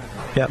 Yep.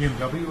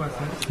 BMW, I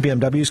think.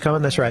 BMW's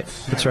coming. That's right.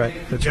 That's right.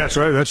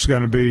 That's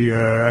going to be.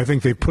 I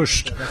think they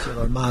pushed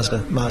Mazda.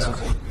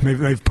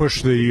 They've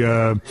pushed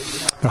the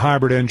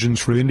hybrid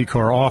engines for the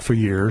IndyCar off a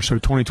year, so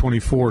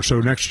 2024. So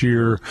next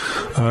year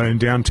in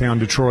downtown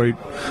Detroit,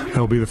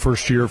 that'll be the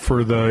first year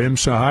for the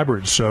IMSA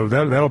hybrids. So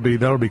that'll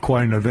be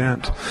quite an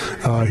event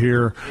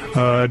here.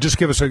 Just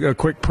give us a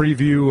quick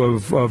preview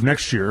of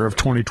next year, of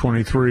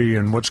 2023,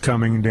 and what's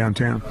coming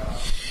downtown.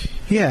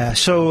 Yeah,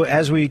 so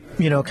as we,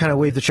 kind of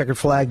wave the checkered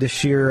flag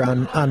this year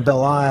on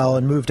Belle Isle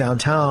and move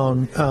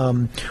downtown,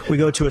 we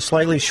go to a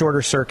slightly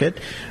shorter circuit,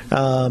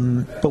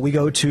 but we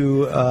go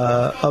to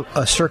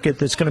a circuit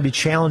that's going to be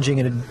challenging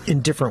in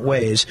different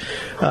ways.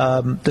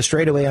 The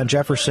straightaway on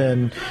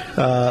Jefferson,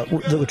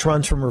 which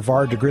runs from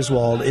Rivard to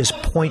Griswold, is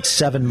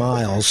 0.7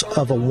 miles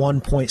of a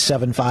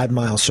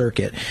 1.75-mile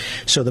circuit.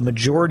 So the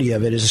majority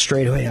of it is a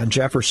straightaway on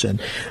Jefferson.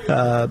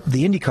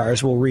 The Indy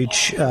cars will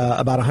reach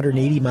about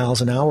 180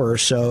 miles an hour or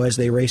so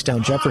as they race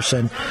down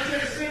Jefferson.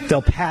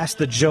 They'll pass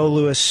the Joe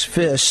Louis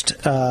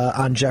Fist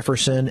on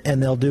Jefferson,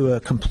 and they'll do a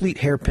complete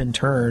hairpin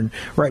turn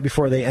right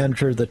before they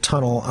enter the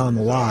tunnel on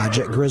the Lodge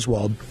at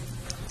Griswold.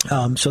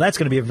 So that's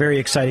going to be a very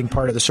exciting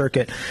part of the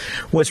circuit.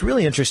 What's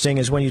really interesting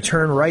is when you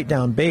turn right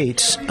down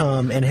Bates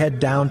and head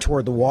down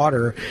toward the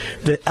water,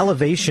 the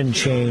elevation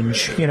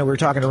change. We were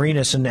talking to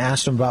Renus and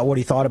asked him about what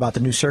he thought about the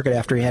new circuit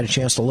after he had a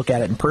chance to look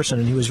at it in person,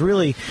 and he was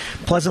really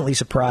pleasantly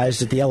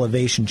surprised at the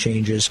elevation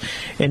changes.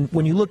 And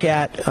when you look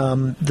at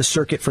the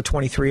circuit for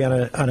 23 on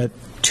a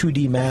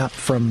 2D map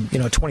from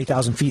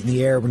 20,000 feet in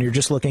the air, when you're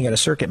just looking at a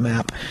circuit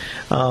map,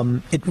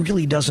 it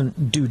really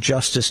doesn't do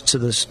justice to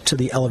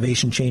the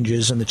elevation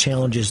changes and the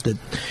challenges that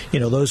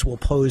those will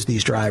pose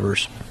these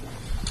drivers.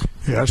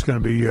 Yeah, it's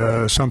going to be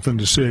something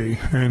to see.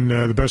 And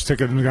the best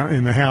ticket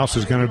in the house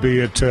is going to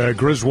be at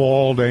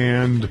Griswold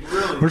and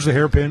where's the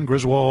hairpin?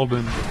 Griswold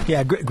and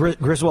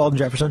Griswold and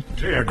Jefferson.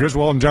 Yeah,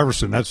 Griswold and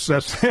Jefferson. That's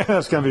going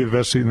to be the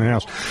best seat in the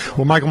house.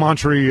 Well, Michael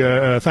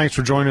Montri, thanks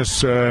for joining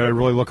us.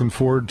 Really looking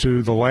forward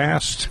to the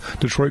last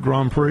Detroit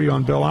Grand Prix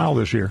on Belle Isle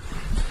this year.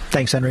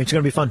 Thanks, Henry. It's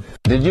going to be fun.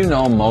 Did you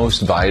know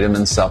most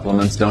vitamin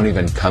supplements don't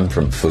even come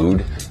from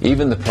food?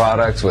 Even the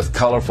products with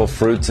colorful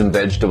fruits and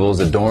vegetables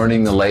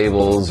adorning the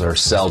labels are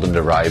seldom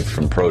derived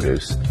from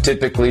produce.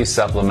 Typically,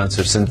 supplements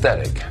are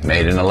synthetic,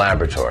 made in a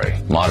laboratory.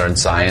 Modern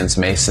science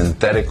may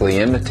synthetically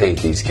imitate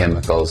these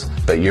chemicals,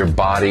 but your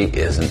body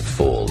isn't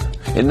fooled.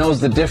 It knows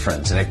the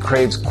difference, and it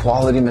craves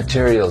quality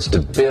materials to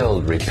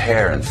build,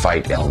 repair, and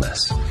fight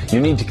illness.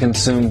 You need to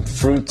consume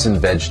fruits and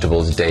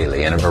vegetables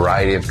daily in a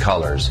variety of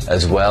colors,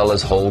 as well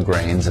as whole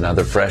grains and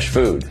other fresh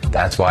food.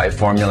 That's why I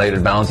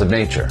formulated Balance of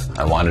Nature.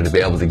 I wanted to be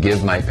able to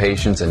give my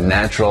patients a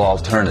natural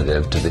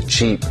alternative to the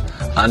cheap,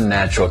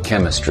 unnatural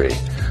chemistry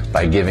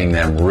by giving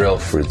them real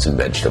fruits and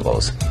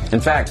vegetables. In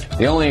fact,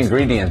 the only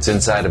ingredients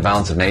inside of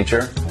Balance of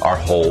Nature are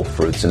whole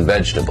fruits and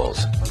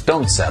vegetables.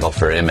 Don't settle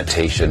for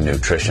imitation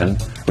nutrition.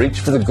 Reach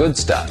for the good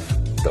stuff,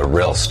 the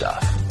real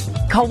stuff.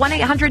 Call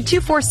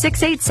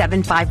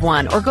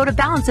 1-800-246-8751 or go to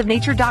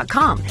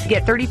balanceofnature.com.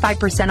 Get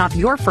 35% off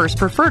your first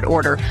preferred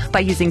order by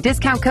using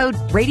discount code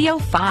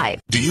RADIO5.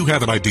 Do you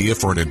have an idea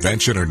for an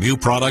invention or new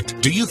product?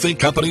 Do you think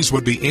companies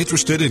would be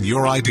interested in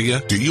your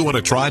idea? Do you want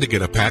to try to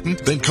get a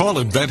patent? Then call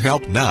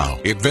InventHelp now.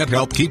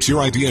 InventHelp keeps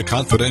your idea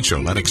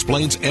confidential and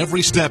explains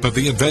every step of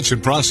the invention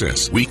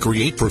process. We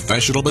create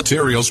professional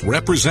materials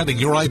representing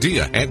your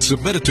idea and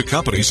submit it to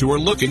companies who are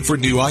looking for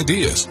new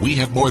ideas. We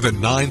have more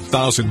than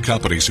 9,000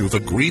 companies who've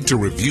agreed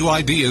to review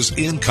ideas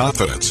in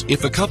confidence.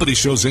 If a company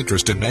shows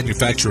interest in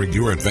manufacturing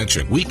your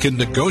invention, we can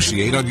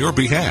negotiate on your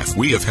behalf.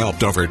 We have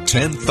helped over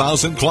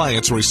 10,000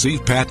 clients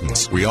receive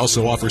patents. We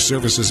also offer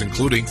services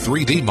including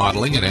 3D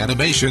modeling and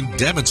animation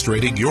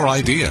demonstrating your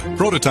idea,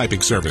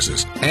 prototyping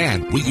services,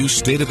 and we use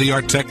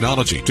state-of-the-art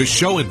technology to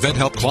show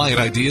InventHelp client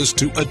ideas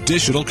to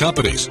additional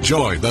companies.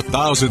 Join the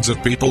thousands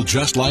of people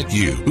just like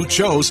you who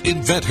chose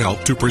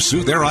InventHelp to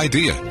pursue their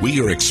idea.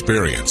 We are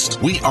experienced.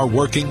 We are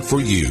working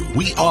for you.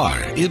 We are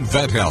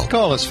InventHelp.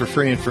 Call us for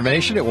free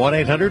information at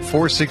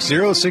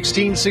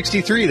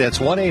 1-800-460-1663. That's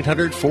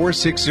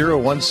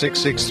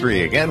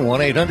 1-800-460-1663. Again,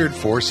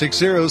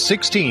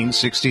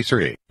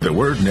 1-800-460-1663. The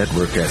Word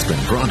Network has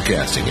been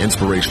broadcasting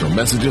inspirational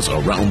messages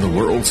around the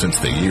world since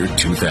the year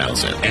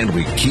 2000. And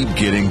we keep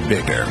getting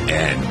bigger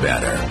and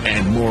better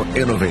and more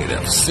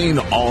innovative. Seen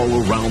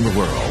all around the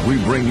world, we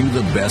bring you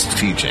the best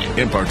teaching,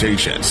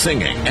 impartation,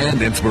 singing,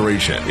 and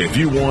inspiration. If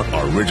you want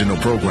original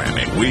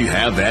programming, we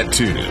have that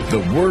too. The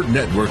Word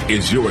Network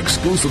is your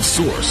exclusive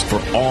source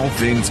for all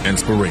things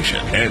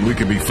inspiration, and we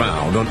can be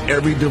found on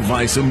every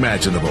device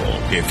imaginable.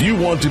 If you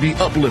want to be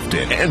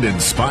uplifted and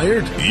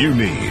inspired, you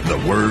need the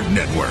Word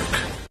Network.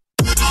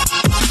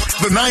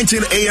 The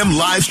 910 AM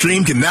live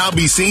stream can now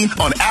be seen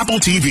on Apple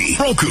TV,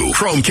 Roku,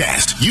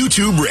 Chromecast,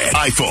 YouTube Red,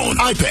 iPhone,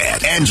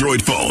 iPad,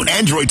 Android phone,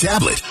 Android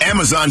tablet,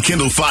 Amazon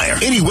Kindle Fire,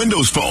 any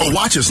Windows phone, or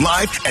watch us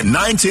live at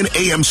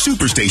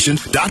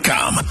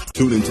 910amsuperstation.com.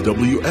 Tune into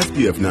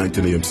WFDF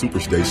 910 AM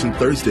Superstation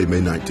Thursday,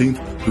 May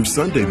 19th through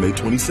Sunday, May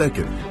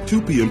 22nd,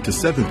 2 p.m. to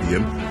 7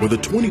 p.m. for the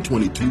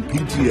 2022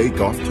 PGA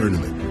Golf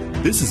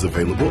Tournament. This is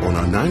available on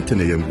our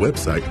 910 AM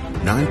website,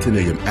 910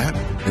 AM app,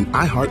 and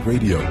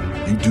iHeartRadio.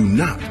 You do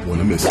not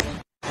want to miss it.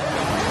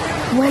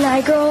 When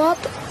I grow up,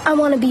 I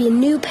want to be a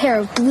new pair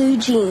of blue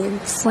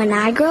jeans. When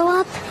I grow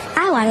up,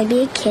 I want to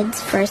be a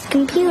kid's first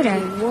computer.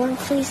 Warm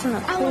fleece on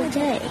a cold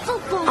day.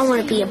 I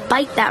want to be a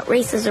bike that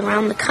races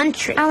around the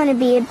country. I want to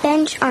be a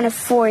bench on a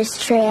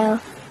forest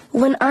trail.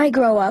 When I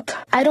grow up,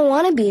 I don't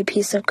want to be a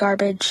piece of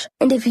garbage.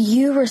 And if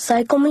you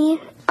recycle me,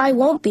 I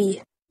won't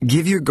be.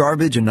 Give your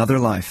garbage another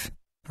life.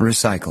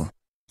 Recycle.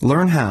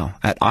 Learn how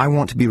at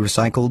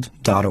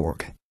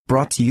iwanttoberecycled.org.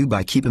 Brought to you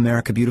by Keep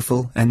America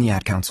Beautiful and the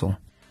Ad Council.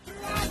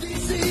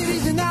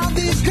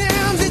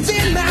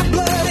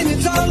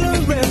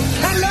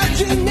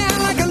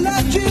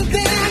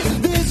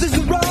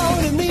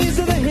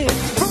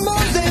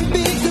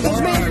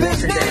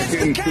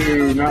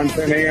 Into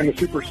 910 AM, the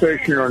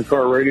Superstation here on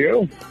Car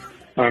Radio.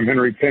 I'm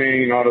Henry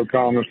Payne, auto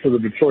columnist for the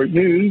Detroit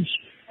News,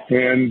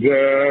 and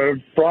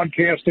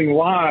broadcasting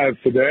live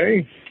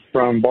today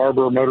from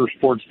Barber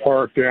Motorsports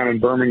Park down in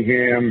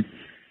Birmingham,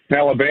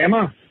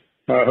 Alabama.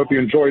 I hope you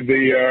enjoyed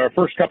the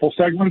first couple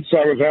segments.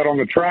 I was out on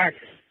the track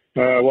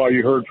while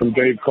you heard from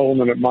Dave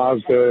Coleman at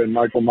Mazda and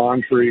Michael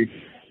Montry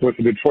with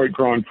the Detroit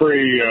Grand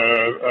Prix.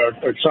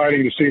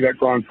 Exciting to see that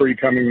Grand Prix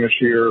coming this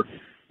year.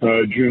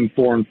 June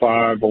 4 and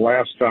 5, the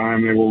last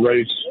time they will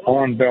race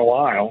on Belle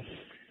Isle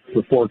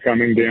before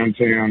coming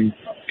downtown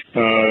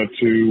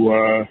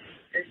to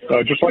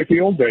just like the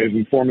old days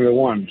in Formula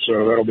One.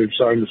 So that'll be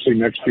exciting to see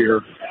next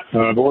year.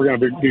 But we're going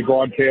to be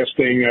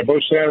broadcasting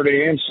both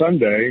Saturday and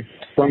Sunday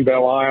from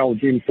Belle Isle,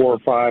 June 4 or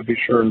 5. Be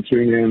sure and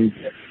tune in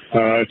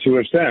to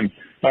us then.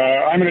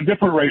 I'm in a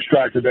different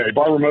racetrack today,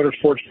 Barber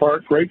Motorsports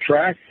Park, great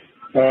track.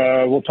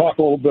 We'll talk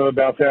a little bit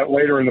about that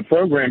later in the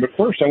program. But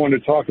first, I wanted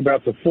to talk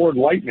about the Ford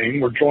Lightning.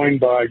 We're joined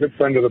by a good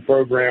friend of the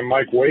program,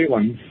 Mike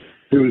Whalen,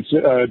 who's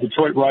a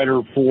Detroit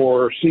writer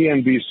for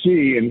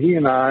CNBC, and he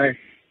and I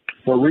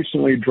were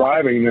recently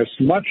driving this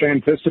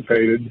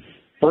much-anticipated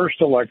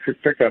first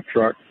electric pickup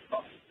truck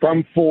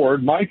from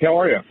Ford. Mike, how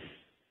are you?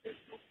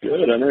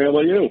 Good, Henry. How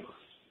about you?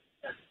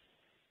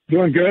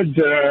 Doing good.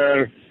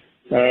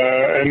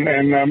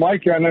 And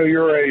Mike, I know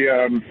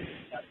you're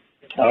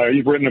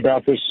you've written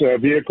about this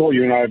vehicle.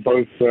 You and I have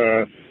both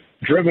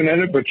driven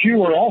in it, but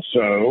you are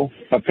also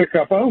a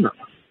pickup owner.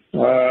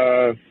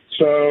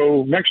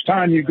 So next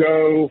time you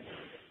go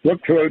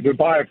look to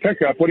buy a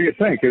pickup, what do you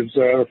think? Is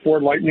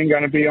Ford Lightning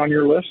going to be on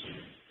your list?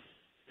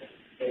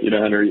 You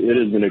know, Henry, it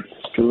is an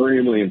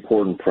extremely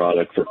important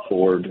product for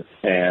Ford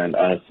and,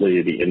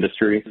 honestly, the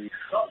industry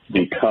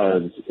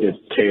because it's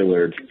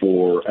tailored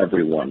for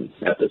everyone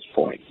at this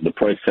point. The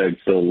price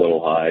tag's still a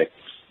little high,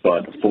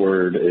 but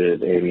Ford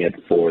is aiming it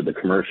for the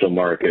commercial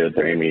market.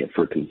 They're aiming it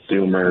for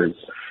consumers,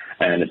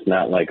 and it's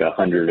not like a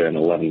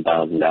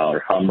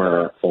 $111,000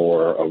 Hummer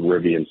or a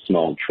Rivian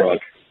small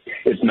truck.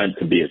 It's meant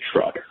to be a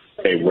truck,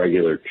 a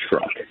regular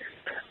truck,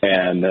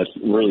 and that's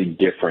really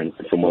different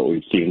from what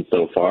we've seen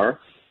so far.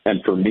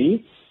 And for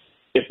me,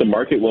 if the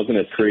market wasn't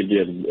as crazy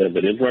as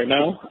it is right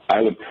now, I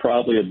would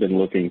probably have been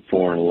looking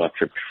for an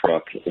electric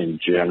truck in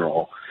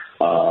general,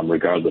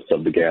 regardless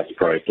of the gas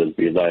prices,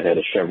 because I had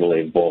a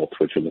Chevrolet Volt,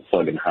 which was a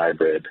plug-in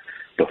hybrid,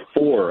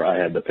 before I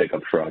had the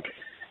pickup truck,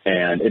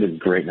 and it is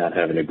great not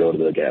having to go to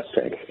the gas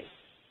tank.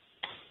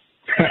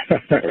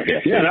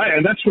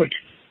 And that's what.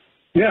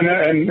 Yeah,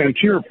 and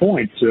to your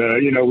point,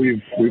 you know,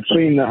 we've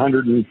seen the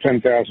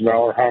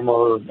 $110,000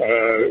 Hummer.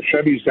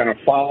 Chevy's going to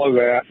follow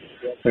that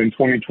in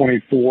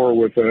 2024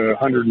 with a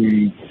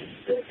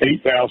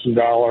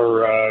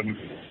 $108,000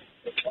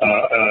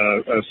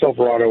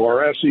 Silverado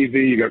RS EV.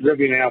 You got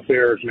Rivian out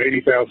there; it's an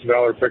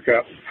 $80,000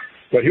 pickup.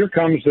 But here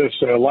comes this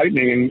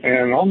Lightning,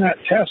 and on that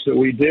test that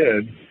we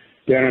did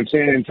down in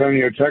San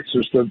Antonio,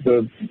 Texas,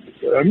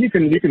 you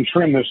can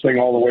trim this thing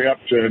all the way up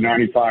to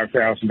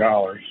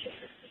 $95,000.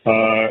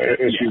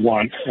 If you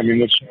want. I mean,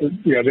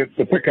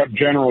 the pickup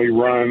generally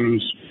runs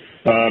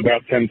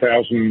about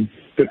 $10,000,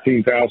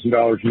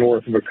 $15,000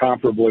 north of a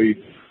comparably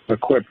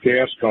equipped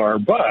gas car.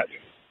 But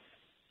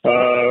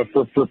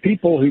for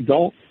people who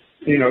don't,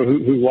 you know,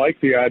 who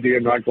like the idea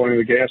of not going to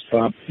the gas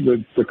pump,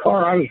 the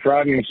car I was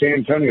driving in San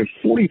Antonio is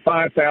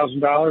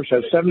 $45,000,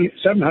 has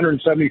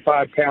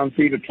 775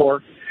 pound-feet of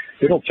torque.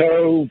 It'll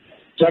tow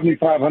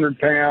 7,500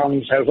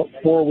 pounds, has a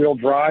four-wheel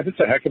drive. It's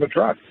a heck of a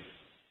truck.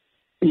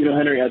 You know,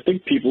 Henry, I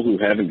think people who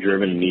haven't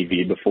driven an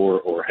EV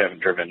before or haven't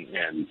driven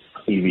an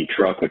EV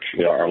truck, which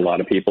are a lot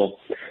of people,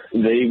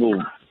 they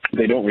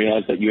don't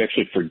realize that you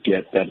actually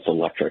forget that it's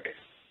electric.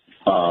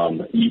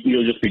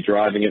 You'll just be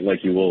driving it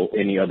like you will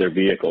any other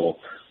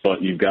vehicle,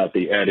 but you've got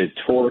the added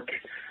torque.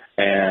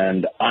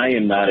 And I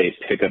am not a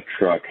pickup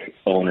truck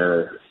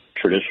owner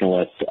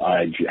traditionalist.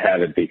 I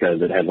have it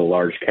because it has a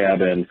large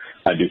cabin.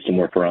 I do some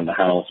work around the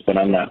house, but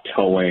I'm not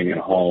towing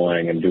and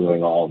hauling and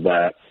doing all of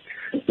that.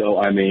 So,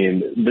 I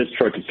mean, this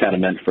truck is kind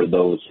of meant for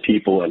those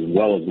people as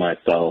well as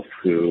myself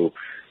who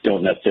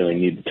don't necessarily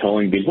need the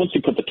towing, because once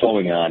you put the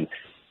towing on,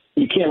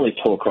 you can't really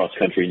tow across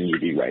country in an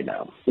EV right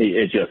now.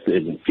 It just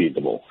isn't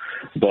feasible.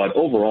 But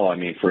overall, I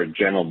mean, for a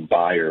general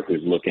buyer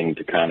who's looking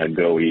to kind of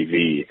go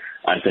EV,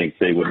 I think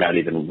they would not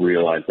even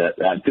realize that.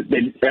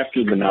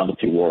 After the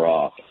novelty wore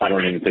off, I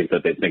don't even think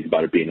that they think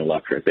about it being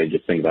electric. They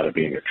just think about it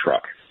being a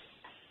truck.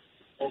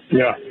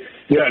 Yeah,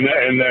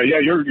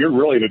 you're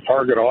really the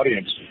target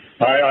audience.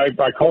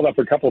 I called up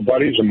a couple of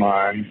buddies of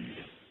mine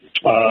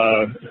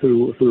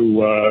who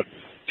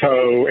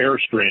tow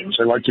Airstreams.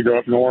 They like to go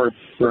up north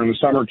during the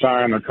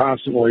summertime. They're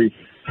constantly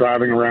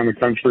driving around the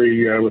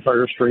country with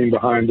Airstream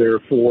behind their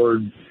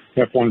Ford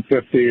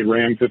F-150 and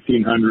Ram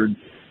 1500,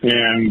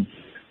 and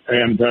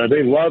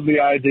they love the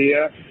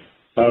idea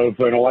of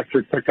an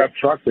electric pickup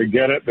truck. They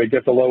get it. They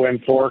get the low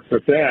end torque,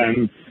 but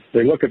then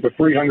they look at the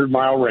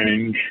 300-mile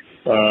range.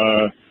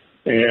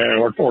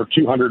 Or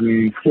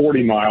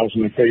 240 miles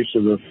in the case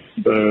of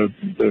the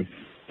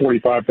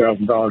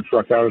 $45,000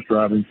 truck I was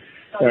driving,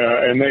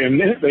 and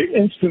they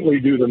instantly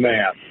do the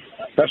math.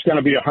 That's going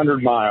to be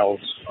 100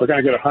 miles. They're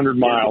going to get 100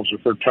 miles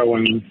if they're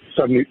towing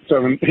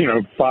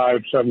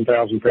 7,000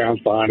 pounds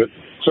behind it.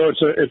 So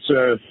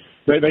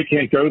they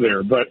can't go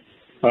there. But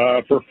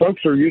for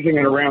folks who are using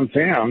it around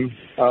town,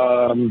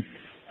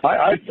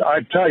 I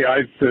tell you,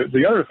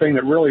 the other thing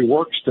that really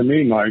works to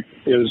me, Mike,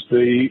 is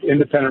the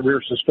independent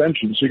rear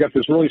suspension. So you got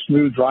this really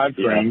smooth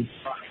drivetrain,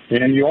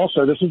 and you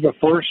also, this is the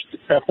first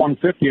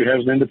F-150 that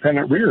has an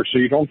independent rear, so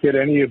you don't get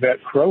any of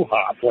that crow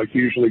hop like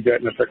you usually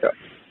get in a pickup.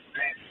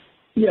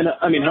 Yeah, no,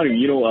 I mean, honey,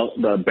 you know,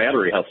 the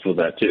battery helps with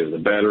that too. The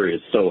battery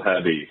is so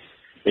heavy,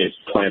 it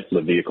clamps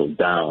the vehicle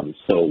down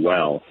so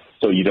well.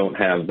 So you don't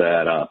have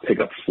that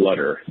pickup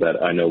flutter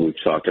that I know we've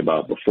talked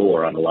about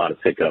before on a lot of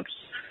pickups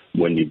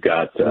when you've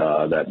got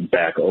that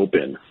back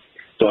open.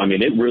 So, I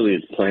mean, it really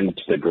is planted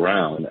to the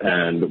ground.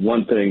 And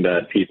one thing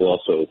that people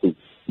also who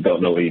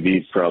don't know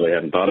EVs probably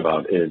haven't thought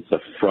about is the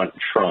front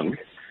trunk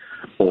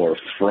or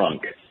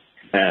frunk.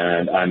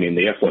 And, I mean,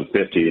 the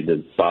F-150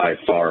 is by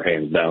far,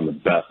 hands down, the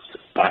best.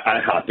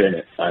 I hop in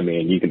it. I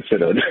mean, you can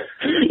fit a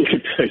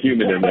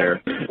human in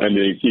there. I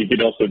mean, you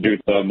can also do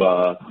some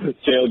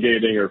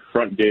tailgating or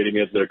front gating,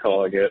 as they're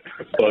calling it.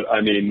 But, I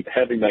mean,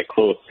 having that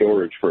closed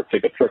storage for a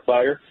pickup truck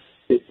buyer,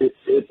 it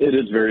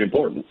is very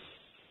important.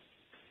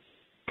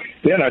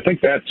 Yeah, and I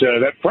think that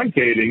front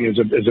gating is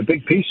a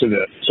big piece of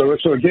it.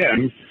 So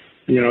again,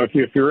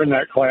 if you're in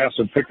that class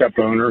of pickup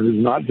owner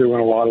who's not doing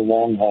a lot of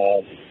long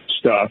haul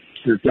stuff,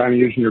 you're kind of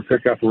using your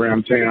pickup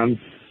around town.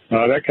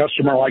 That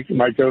customer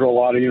might go to a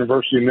lot of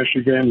University of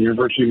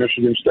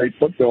Michigan State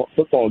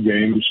football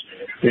games,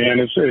 and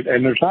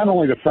there's not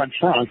only the front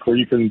trunk where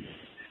you can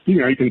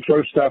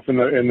throw stuff in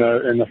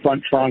the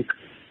front trunk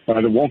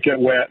that won't get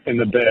wet in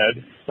the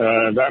bed.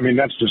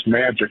 That's just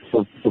magic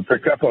for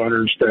pickup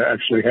owners to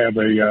actually have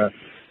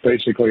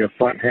basically a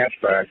front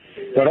hatchback.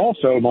 But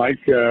also, Mike,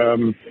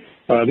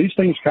 these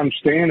things come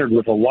standard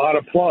with a lot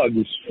of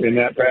plugs in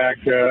that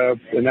back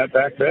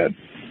bed.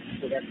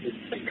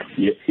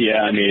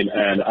 Yeah, and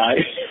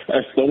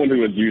as someone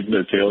who was using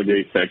their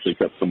tailgate to actually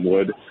cut some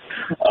wood,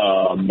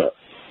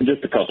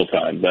 just a couple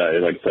times.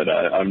 Like I said,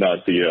 I'm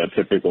not the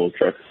typical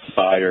truck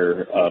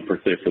buyer per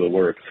se for the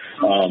work.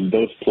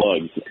 Those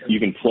plugs, you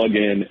can plug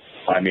in.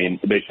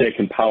 They say it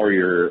can power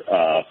your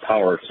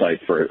power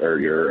site or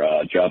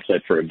your job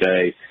site for a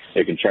day.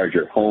 It can charge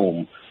your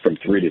home from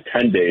 3 to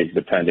 10 days,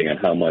 depending on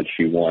how much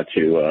you want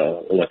to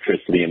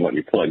electricity and what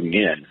you're plugging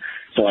in.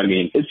 So,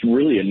 it's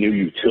really a new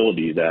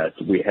utility that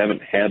we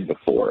haven't had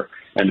before.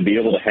 And to be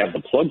able to have the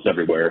plugs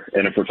everywhere,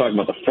 and if we're talking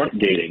about the front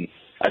gating,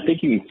 I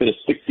think you can fit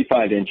a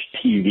 65-inch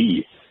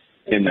TV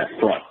in that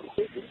front.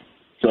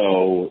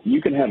 So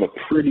you can have a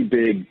pretty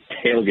big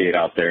tailgate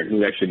out there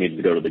who actually needs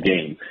to go to the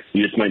game.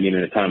 You just might need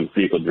an autonomous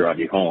vehicle to drive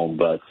you home,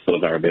 but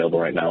those aren't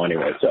available right now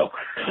anyway. So,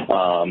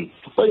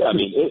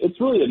 it's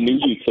really a new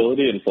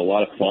utility, and it's a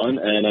lot of fun.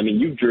 And,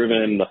 you've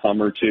driven the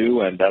Hummer, too,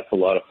 and that's a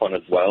lot of fun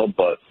as well.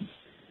 But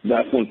the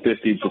F-150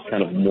 is just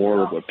kind of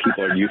more of what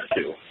people are used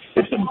to.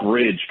 It's a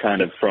bridge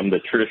kind of from the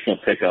traditional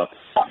pickup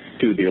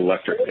to the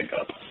electric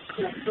pickup.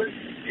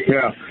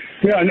 Yeah,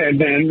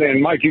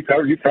 and Mike, you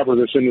cover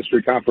this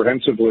industry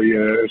comprehensively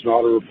as an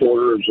auto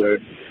reporter,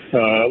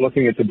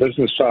 looking at the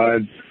business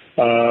side.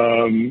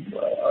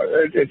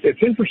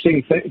 It's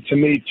interesting to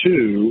me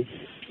too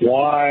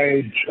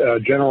why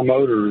General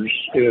Motors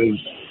is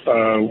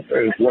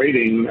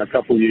waiting a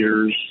couple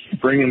years,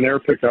 bringing their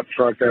pickup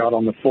truck out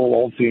on the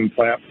full Ultium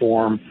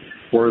platform,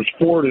 whereas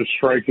Ford is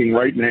striking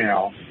right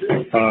now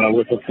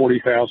with a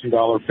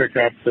 $40,000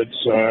 pickup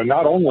that's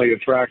not only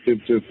attractive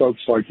to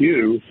folks like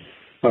you,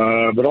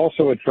 but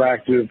also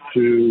attractive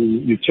to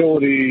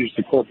utilities,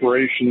 to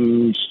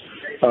corporations.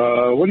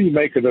 What do you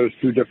make of those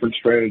two different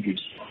strategies?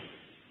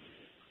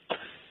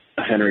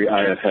 Henry,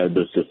 I have had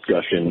this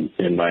discussion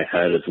in my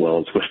head as well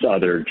as with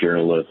other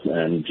journalists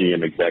and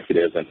GM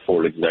executives and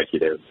Ford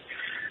executives,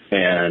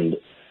 and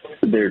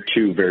they're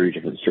two very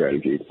different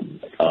strategies.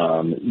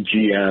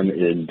 GM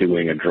is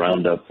doing a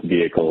ground-up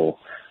vehicle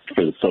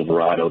for the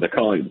Silverado. They're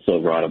calling it the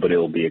Silverado, but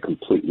it'll be a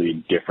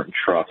completely different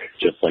truck,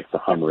 just like the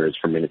Hummer is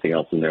from anything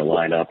else in their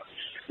lineup.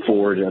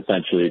 Ford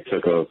essentially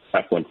took a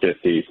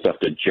F-150,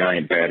 stuffed a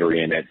giant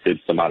battery in it, did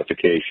some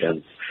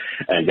modifications,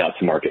 and got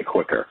to market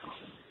quicker.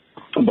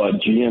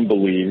 But GM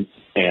believes,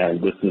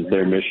 and this is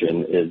their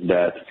mission, is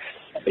that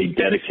a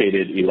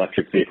dedicated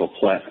electric vehicle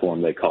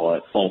platform, they call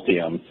it,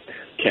 Ultium,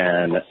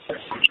 can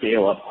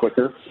scale up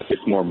quicker,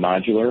 it's more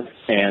modular,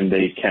 and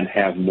they can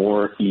have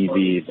more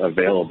EVs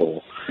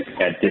available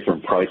at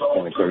different price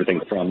points,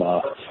 everything from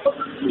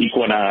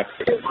Equinox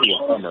to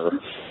a Hummer,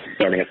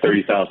 starting at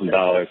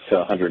 $30,000 to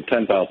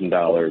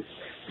 $110,000,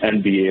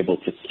 and be able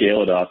to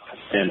scale it up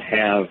and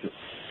have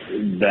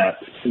that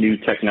new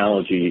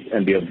technology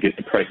and be able to get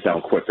the price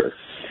down quicker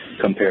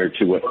compared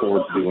to what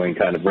Ford's doing,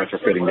 kind of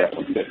retrofitting that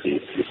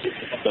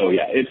F-150. So,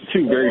 yeah, it's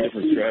two very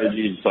different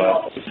strategies,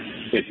 but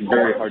it's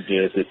very hard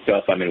to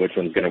discuss, which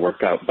one's going to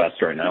work out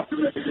best right now.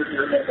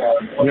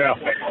 Yeah.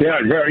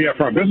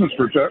 From a business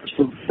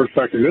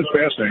perspective, it's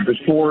fascinating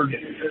because Ford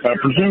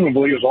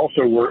presumably is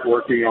also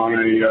working on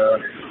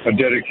a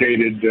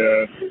dedicated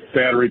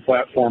battery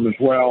platform as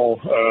well.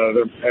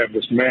 They have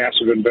this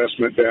massive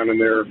investment down in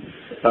their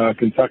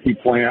Kentucky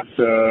plant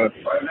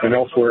and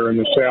elsewhere in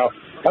the South.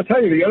 I'll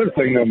tell you the other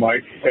thing, though,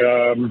 Mike,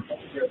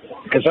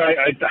 because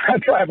I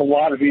drive a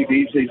lot of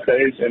EVs these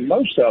days, and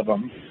most of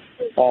them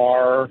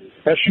are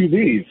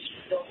SUVs.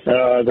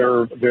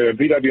 They're the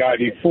VW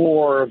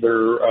ID4,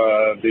 they're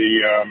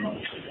the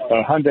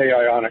Hyundai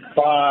Ioniq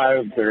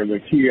 5, they're the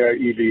Kia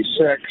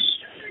EV6,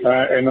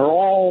 and they're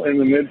all in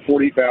the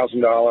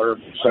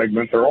mid-$40,000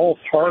 segment. They're all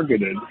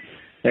targeted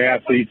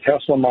at the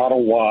Tesla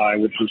Model Y,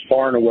 which is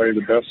far and away the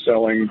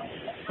best-selling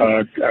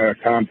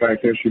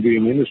compact SUV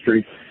in the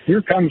industry.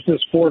 Here comes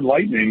this Ford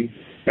Lightning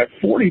at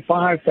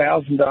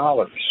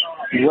 $45,000.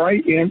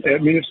 Right in,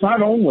 it's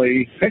not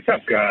only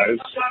pickup guys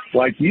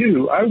like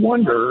you. I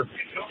wonder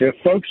if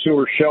folks who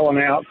are shelling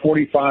out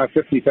 $45,000,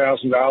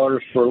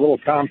 $50,000 for a little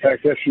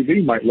compact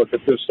SUV might look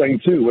at this thing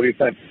too. What do you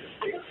think?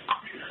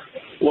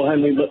 Well,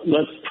 Henry,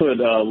 let's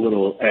put a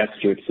little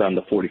asterisk on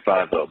the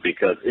 45 though,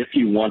 because if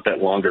you want that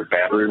longer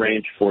battery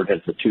range, Ford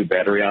has the 2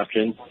 battery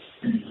options.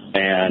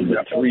 And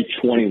the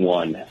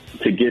 321,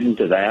 to get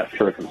into that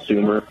for a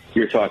consumer,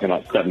 you're talking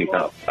about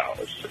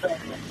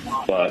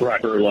 $70,000. But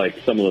for like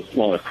some of the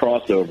smaller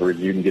crossovers,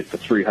 you can get the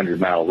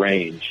 300-mile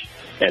range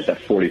at that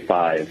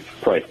 $45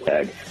 price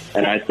tag.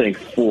 And I think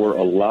for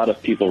a lot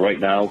of people right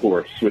now who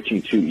are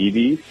switching to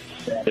EVs,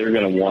 they're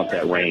going to want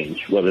that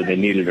range, whether they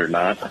need it or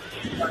not.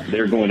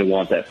 They're going to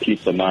want that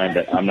peace of mind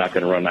that I'm not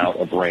going to run out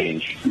of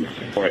range,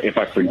 or if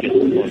I forget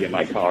to plug in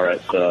my car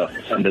at the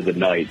end of the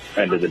night,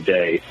 end of the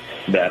day,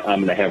 that I'm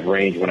going to have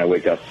range when I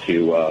wake up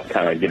to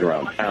kind of get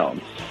around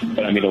town.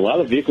 But, I mean, a lot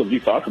of vehicles you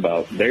talk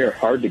about, they are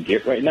hard to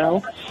get right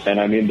now. And,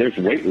 I mean, there's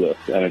wait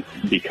lists, and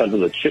it's because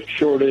of the chip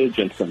shortage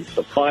and some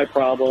supply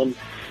problems,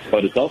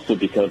 but it's also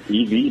because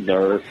EVs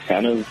are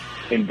kind of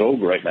in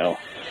vogue right now.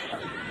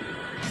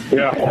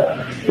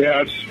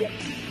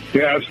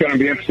 It's going to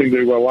be interesting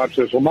to watch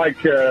this. Well, Mike,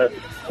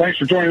 thanks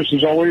for joining us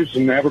as always,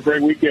 and have a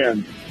great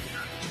weekend.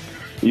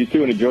 You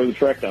too, and enjoy the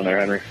trek down there,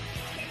 Henry.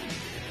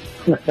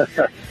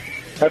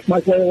 That's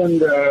Mike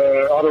Leyland,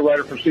 auto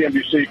writer for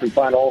CNBC. You can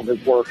find all of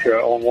his work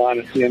online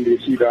at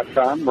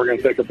CNBC.com. We're going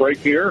to take a break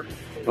here.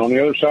 On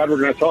the other side, we're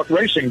going to talk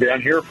racing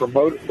down here from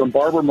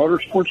Barber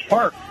Motorsports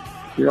Park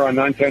here on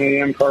 910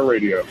 AM Car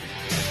Radio.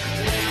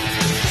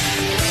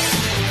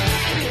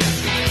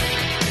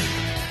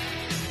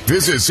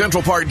 Visit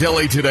Central Park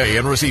Deli today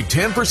and receive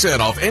 10%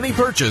 off any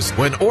purchase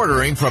when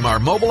ordering from our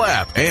mobile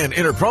app and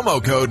enter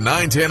promo code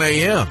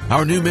 910AM.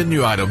 Our new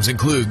menu items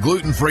include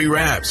gluten-free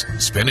wraps,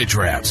 spinach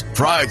wraps,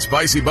 fried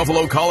spicy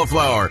buffalo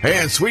cauliflower,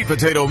 and sweet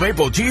potato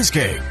maple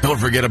cheesecake. Don't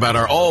forget about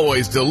our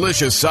always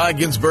delicious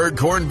Seiginsberg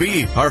corned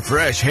beef, our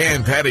fresh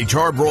hand-patty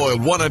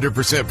charbroiled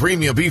 100%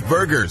 premium beef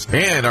burgers,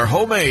 and our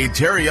homemade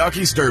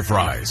teriyaki stir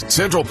fries.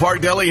 Central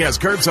Park Deli has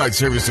curbside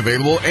service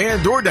available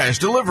and DoorDash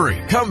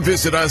delivery. Come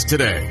visit us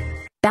today.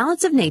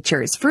 Balance of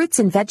Nature's fruits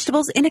and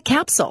vegetables in a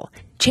capsule,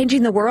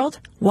 changing the world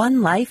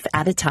one life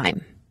at a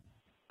time.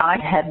 I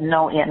had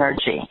no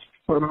energy.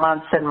 For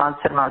months and months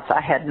and months, I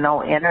had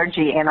no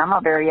energy, and I'm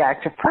a very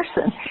active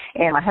person.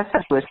 And my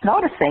husband was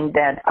noticing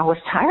that I was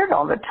tired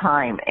all the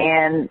time,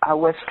 and I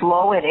was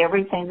slow at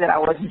everything that I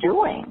was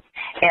doing.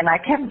 And I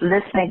kept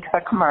listening to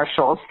the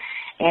commercials.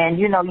 And,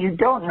 you know, you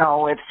don't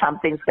know if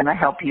something's going to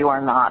help you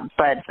or not,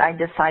 but I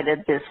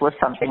decided this was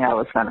something I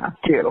was going to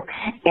do.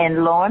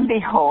 And lo and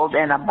behold,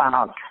 in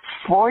about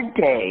 4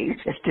 days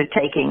after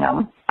taking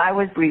them, I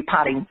was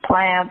repotting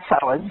plants.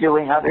 I was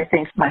doing other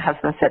things. My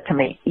husband said to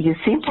me, "You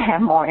seem to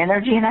have more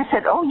energy." And I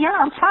said, "Oh, yeah,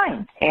 I'm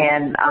fine."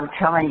 And I'm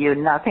telling you,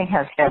 nothing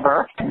has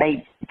ever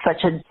made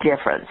such a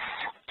difference.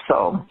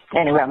 So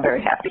anyway, I'm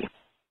very happy.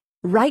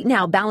 Right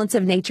now, Balance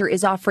of Nature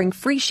is offering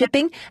free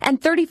shipping and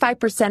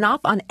 35%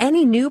 off on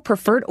any new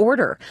preferred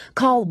order.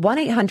 Call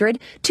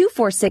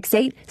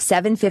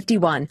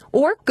 1-800-2468-751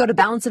 or go to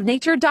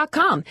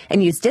balanceofnature.com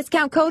and use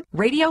discount code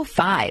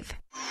RADIO5.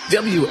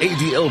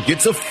 WADL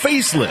gets a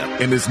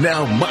facelift and is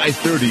now My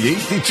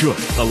 38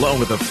 Detroit. Along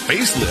with a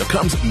facelift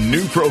comes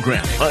new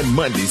programming. On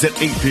Mondays at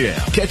 8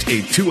 p.m., catch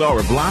a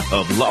 2-hour block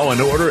of Law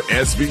 & Order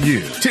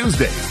SVU.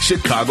 Tuesdays,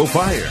 Chicago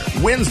Fire.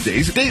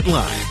 Wednesdays,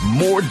 Dateline.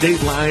 More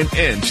Dateline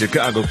and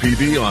Chicago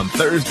PD on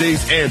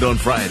Thursdays and on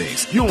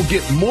Fridays. You'll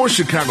get more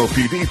Chicago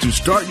PD to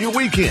start your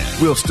weekend.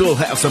 We'll still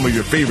have some of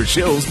your favorite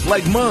shows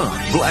like Mom,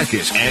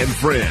 Blackish, and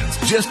Friends.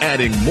 Just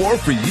adding more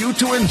for you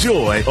to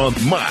enjoy on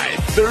My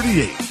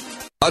 38.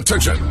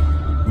 Attention!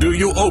 Do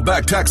you owe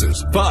back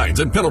taxes, fines,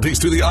 and penalties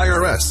to the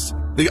IRS?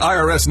 The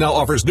IRS now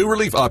offers new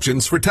relief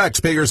options for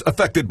taxpayers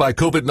affected by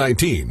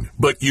COVID-19,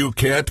 but you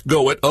can't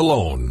go it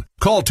alone.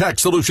 Call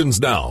Tax Solutions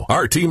now.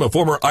 Our team of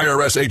former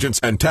IRS agents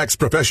and tax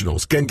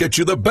professionals can get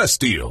you the best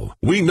deal.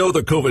 We know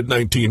the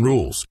COVID-19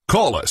 rules.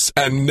 Call us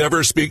and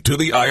never speak to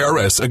the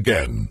IRS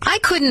again. I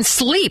couldn't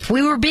sleep.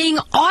 We were being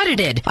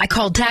audited. I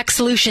called Tax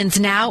Solutions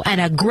now, and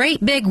a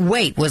great big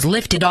weight was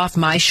lifted off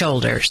my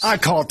shoulders. I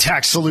called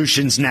Tax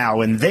Solutions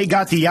now, and they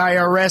got the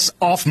IRS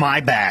off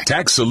my back.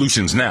 Tax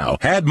Solutions Now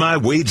had my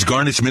wage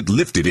garnishment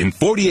lifted in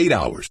 48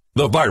 hours.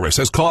 The virus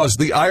has caused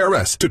the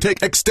IRS to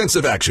take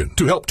extensive action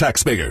to help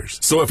taxpayers.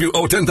 So if you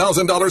owe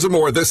 $10,000 or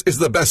more, this is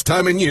the best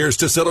time in years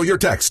to settle your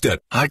tax debt.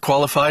 I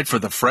qualified for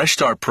the Fresh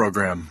Start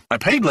program. I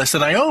paid less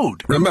than I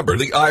owed. Remember,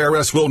 the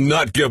IRS will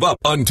not give up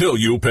until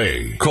you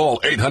pay.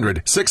 Call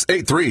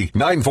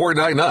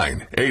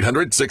 800-683-9499.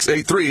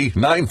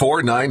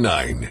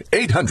 800-683-9499.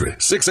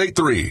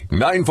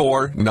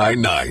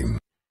 800-683-9499.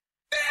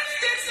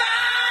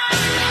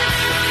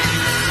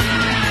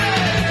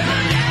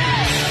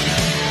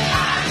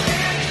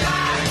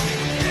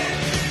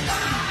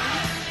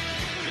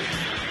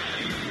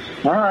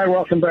 All right,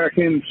 welcome back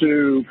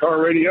into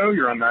Car Radio.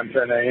 You're on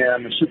 910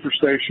 AM, the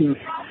Superstation.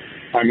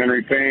 I'm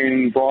Henry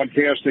Payne,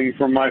 broadcasting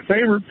from my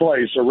favorite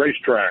place, a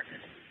racetrack.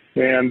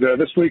 And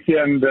this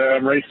weekend,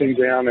 I'm racing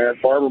down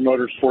at Barber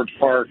Motorsports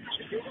Park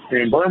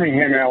in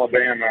Birmingham,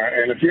 Alabama.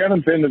 And if you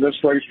haven't been to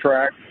this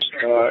racetrack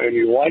and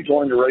you like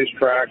going to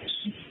racetracks,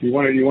 you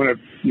want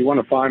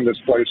to find this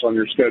place on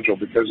your schedule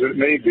because it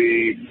may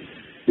be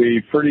the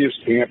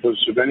prettiest campus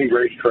of any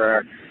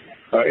racetrack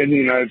in the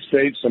United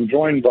States. I'm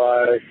joined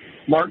by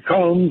Mark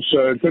Combs,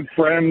 a good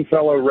friend,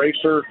 fellow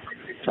racer,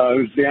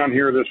 who's down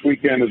here this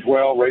weekend as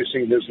well,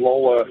 racing his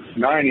Lola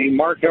 90.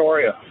 Mark, how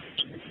are you?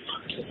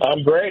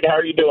 I'm great. How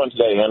are you doing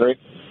today, Henry?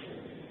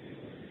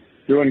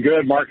 Doing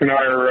good. Mark and I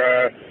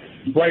are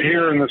right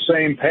here in the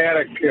same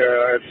paddock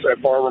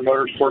at Barber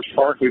Motorsports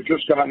Park. We've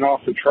just gotten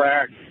off the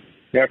track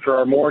after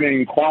our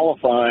morning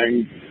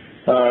qualifying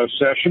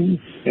session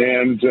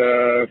and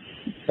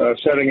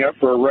setting up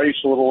for a race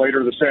a little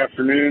later this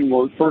afternoon.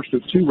 Well, first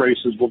of 2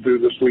 races we'll do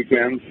this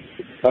weekend.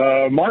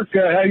 Mark,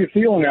 how you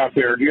feeling out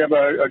there? Do you have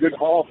a good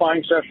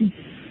qualifying session?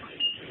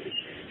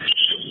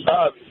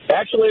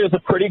 Actually, it was a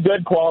pretty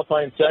good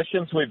qualifying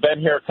session. So we've been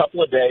here a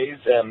couple of days,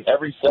 and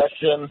every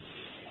session,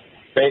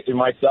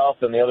 myself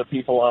and the other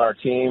people on our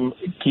team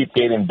keep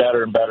getting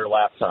better and better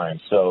lap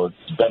times. So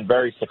it's been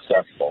very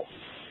successful.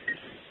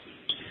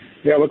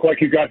 Yeah, it looked like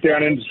you got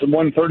down into some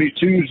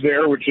 132s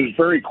there, which is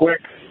very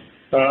quick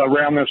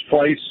around this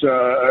place.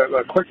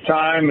 A quick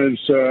time is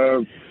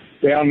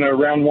down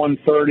around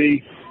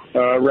 130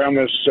 around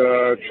this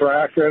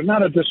track.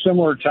 Not a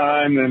dissimilar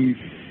time than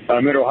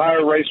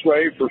Mid-Ohio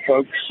Raceway for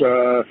folks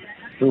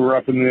who are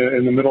up in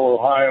the Middle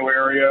Ohio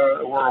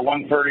area, or a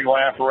 130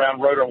 lap around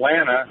Road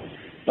Atlanta,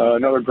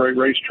 another great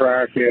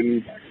racetrack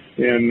in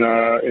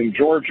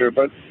Georgia.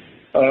 But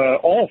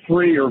all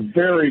three are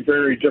very,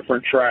 very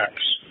different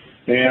tracks.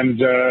 And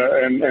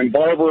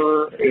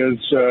Barber is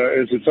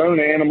its own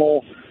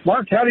animal.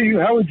 Mark, how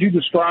would you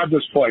describe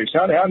this place?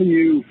 How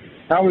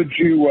would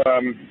you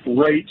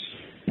rate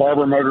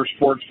Barber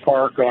Motorsports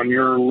Park on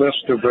your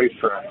list of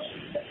racetracks?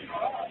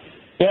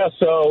 Yeah,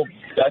 so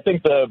I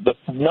think the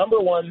number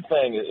one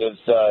thing is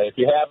if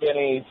you have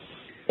any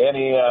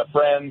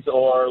friends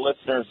or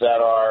listeners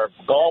that are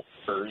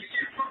golfers,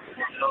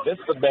 this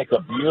would make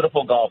a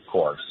beautiful golf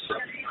course.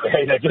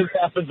 It just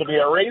happens to be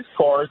a race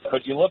course,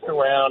 but you look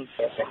around,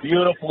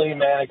 beautifully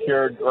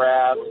manicured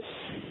grass,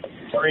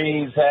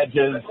 trees,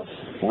 hedges,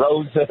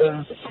 roses,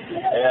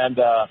 and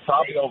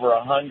probably over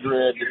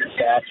 100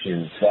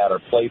 statues that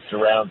are placed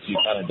around so you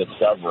kind of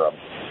discover them.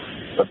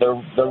 But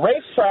the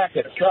racetrack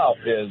itself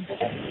is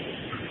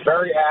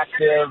very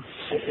active.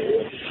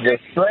 The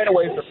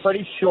straightaways are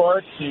pretty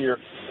short, so you're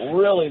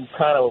really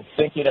kind of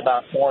thinking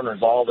about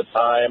corners all the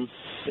time.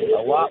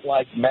 A lot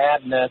like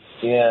Madness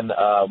in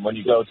when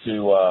you go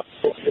to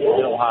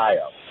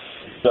Mid-Ohio.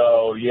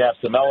 So you have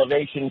some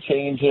elevation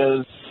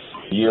changes,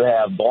 you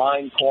have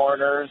blind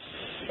corners,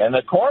 and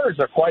the corners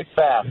are quite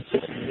fast.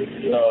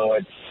 So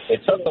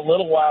it took a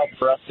little while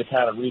for us to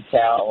kind of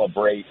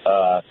recalibrate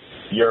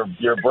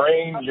your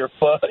brain, your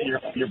foot,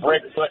 your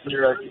brake foot, and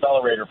your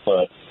accelerator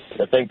foot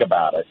to think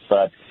about it.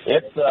 But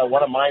it's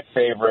one of my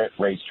favorite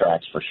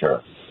racetracks for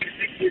sure.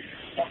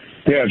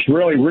 Yeah, it's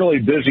really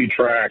busy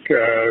track.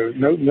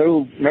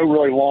 No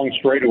really long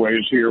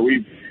straightaways here.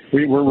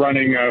 We're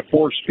running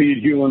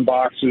 4-speed Hewland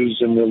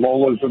boxes and the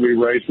Lolas that we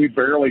race. We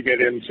barely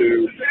get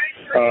into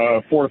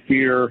fourth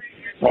gear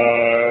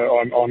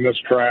on this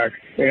track.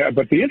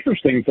 But the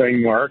interesting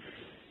thing, Mark,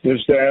 is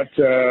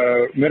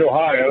that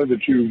Mid-Ohio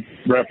that you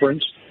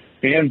referenced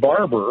and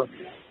Barber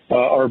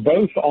are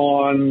both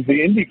on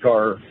the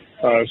IndyCar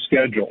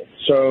schedule.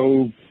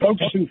 So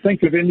folks who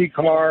think of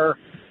IndyCar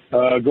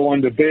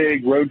going to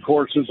big road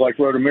courses like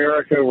Road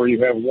America, where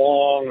you have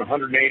long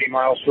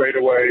 180-mile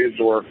straightaways,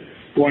 or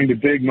going to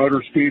big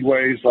motor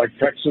speedways like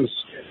Texas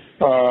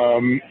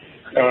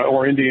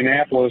or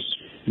Indianapolis,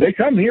 they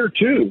come here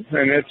too.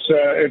 And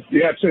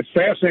it's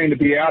fascinating to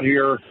be out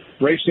here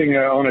racing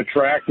on a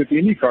track that the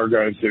IndyCar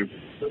guys do.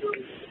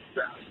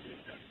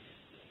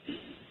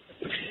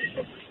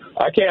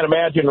 I can't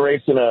imagine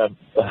racing an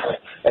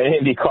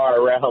IndyCar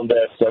around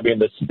this. I mean,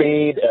 the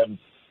speed and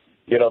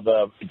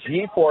the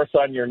G-force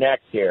on your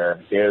neck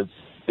here is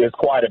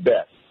quite a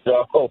bit.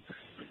 So,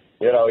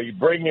 you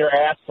bring your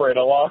aspirin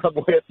along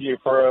with you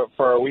for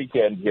a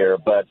weekend here,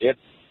 but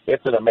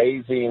it's an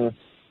amazing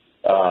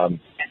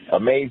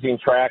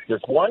track.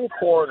 There's one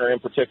corner in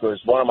particular,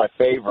 is one of my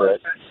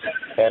favorites,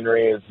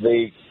 Henry, is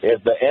the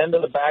end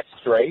of the back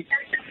straight,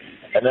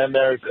 and then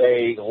there's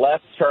a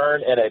left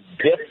turn and it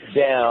dips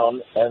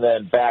down and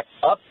then back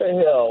up the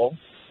hill,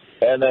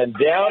 and then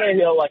down a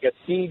hill like a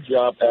ski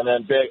jump, and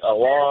then a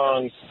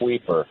long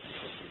sweeper.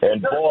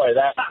 And, boy,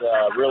 that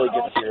really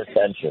gets your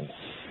attention.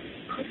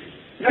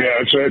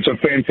 Yeah, it's a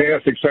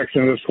fantastic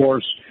section of this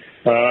course.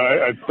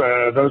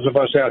 Those of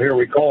us out here,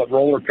 we call it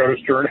roller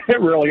coaster, and it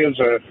really is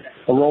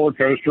a roller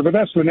coaster. But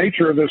that's the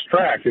nature of this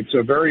track. It's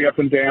a very up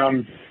and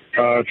down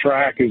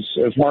track.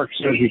 As Mark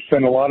says, you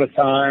spend a lot of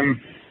time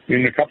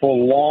in a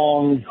couple of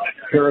long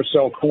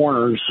carousel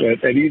corners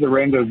at either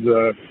end of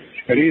the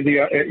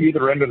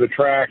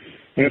track,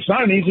 and it's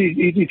not an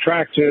easy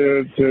track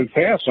to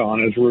pass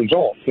on as a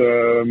result.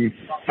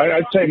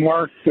 I'd say,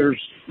 Mark, there's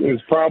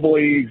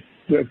probably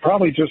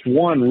just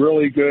one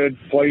really good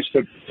place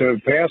to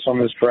pass on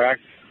this track,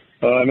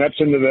 and that's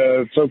into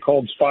the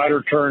so-called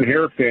spider turn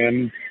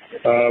hairpin,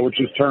 which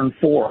is turn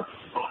 4,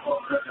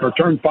 or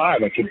turn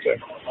 5, I should say.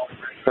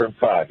 Turn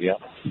 5, yeah.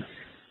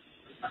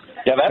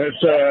 Yeah, that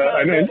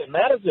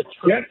is a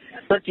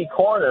tricky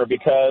corner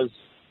because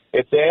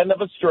it's the end of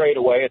a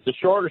straightaway. It's a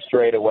shorter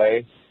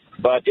straightaway,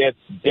 but it's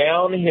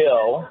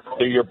downhill,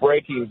 so you're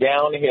braking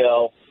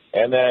downhill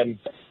and then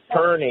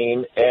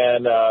turning,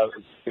 and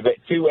the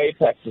two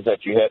apexes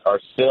that you hit are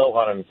still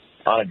on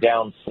a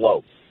down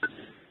slope.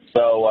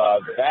 So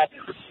that's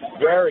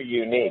very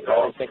unique. I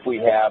don't think we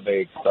have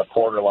a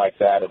quarter like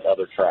that at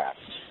other tracks.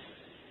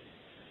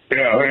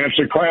 Yeah, and it's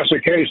a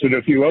classic case that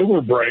if you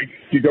overbrake,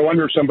 you go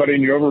under somebody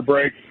and you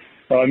overbrake,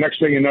 next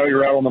thing you know,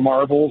 you're out on the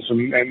marbles,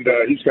 and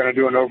he's going to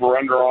do an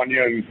over-under on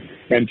you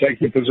and take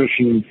the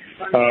position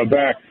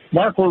back.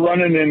 Mark, we're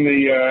running in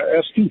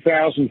the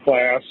S2000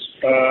 class.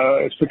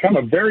 It's become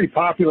a very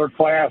popular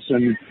class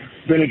in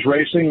vintage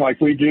racing like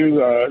we do.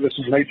 This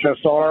is an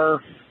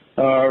HSR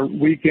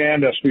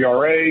weekend,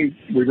 SVRA.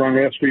 We run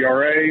with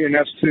SVRA and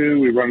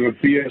S2. We run with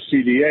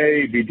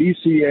BSCDA,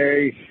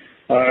 BDCA.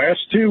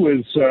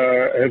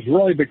 S2 has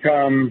really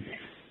become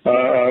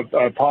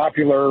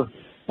popular.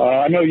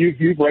 I know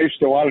you've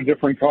raced a lot of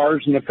different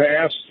cars in the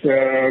past.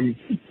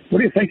 What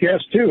do you think of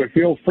S2? It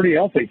feels pretty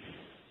healthy.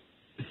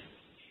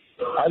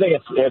 I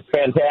think it's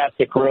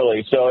fantastic,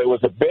 really. So it was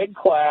a big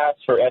class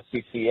for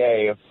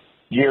SCCA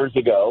years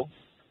ago,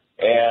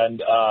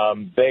 and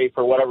they,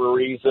 for whatever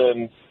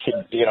reason,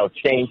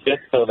 changed it,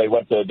 so they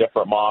went to a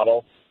different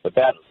model. But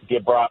that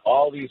brought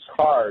all these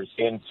cars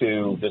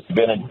into this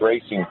vintage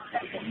racing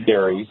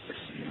series.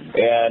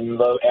 And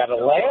at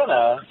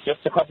Atlanta, just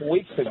a couple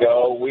weeks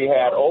ago, we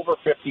had over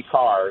 50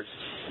 cars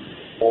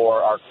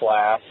for our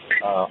class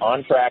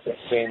on track at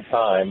the same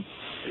time.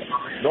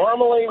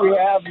 Normally we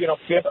have,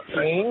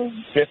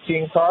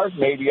 15 cars,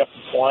 maybe up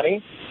to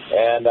 20.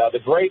 And the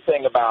great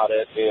thing about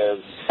it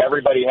is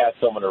everybody has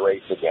someone to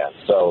race against.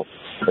 So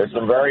there's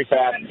some very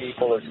fast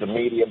people, there's some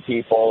medium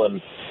people,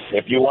 and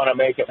if you want to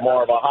make it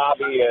more of a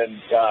hobby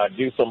and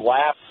do some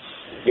laps,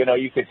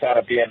 you could kind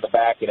of be in the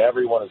back, and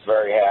everyone is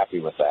very happy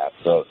with that.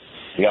 So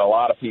you got a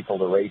lot of people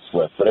to race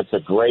with. But it's a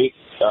great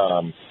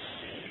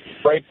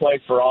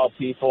place for all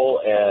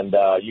people, and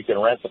you can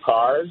rent the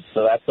cars,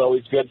 so that's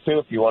always good, too,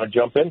 if you want to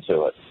jump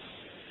into it.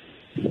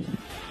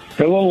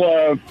 A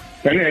little,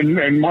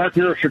 and Mark,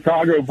 you're a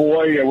Chicago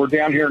boy. We're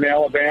down here in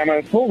Alabama.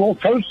 It's a little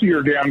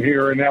toastier down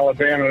here in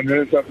Alabama than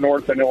it is up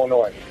north in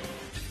Illinois.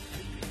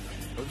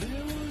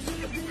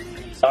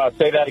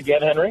 Say that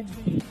again, Henry.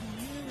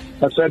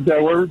 I said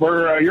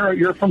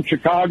you're from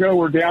Chicago.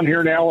 We're down here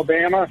in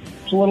Alabama.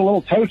 It's a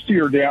little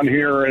toastier down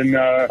here in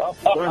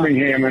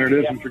Birmingham than it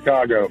is in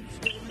Chicago.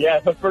 Yeah,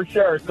 for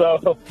sure.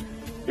 So,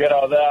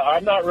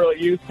 I'm not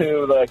really used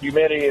to the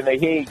humidity and the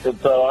heat, and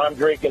so I'm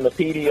drinking the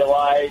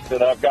Pedialyte,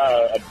 and I've got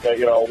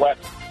a wet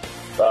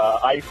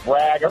ice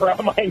rag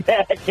around my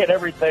neck and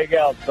everything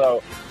else.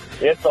 So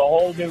it's a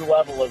whole new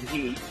level of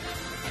heat.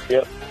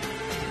 Yep.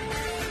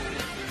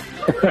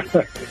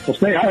 Well,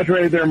 stay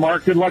hydrated there,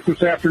 Mark. Good luck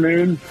this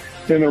afternoon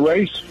in the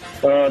race.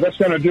 That's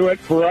going to do it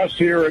for us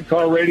here at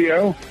Car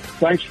Radio.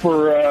 Thanks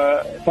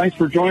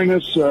for joining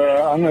us.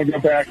 I'm going to go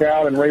back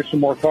out and race some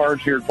more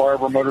cars here at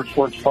Barber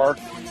Motorsports Park.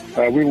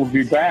 We will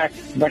be back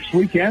next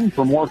weekend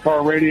for more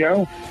Car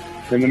Radio.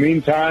 In the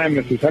meantime,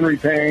 this is Henry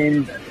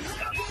Payne.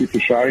 Keep the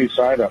shoddy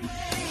side up.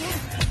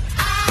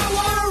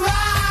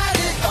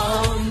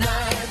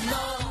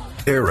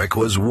 Eric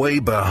was way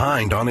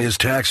behind on his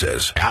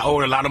taxes. I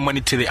owed a lot of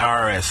money to the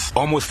IRS,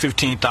 almost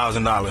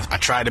 $15,000. I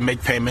tried to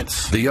make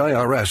payments. The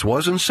IRS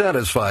wasn't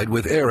satisfied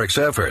with Eric's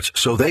efforts,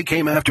 so they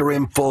came after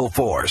him full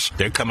force.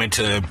 They're coming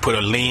to put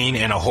a lien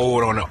and a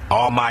hold on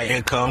all my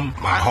income,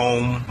 my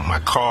home, my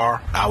car.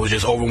 I was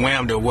just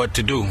overwhelmed at what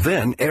to do.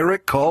 Then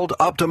Eric called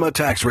Optima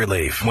Tax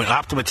Relief. When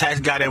Optima Tax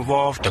got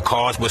involved, the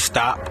calls would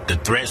stop, the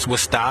threats would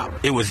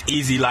stop. It was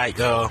easy like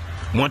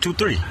 1, 2,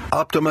 3.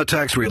 Optima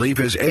Tax Relief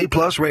is A+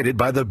 rated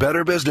by the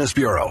Better Business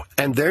Bureau,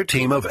 and their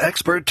team of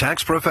expert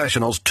tax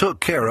professionals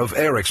took care of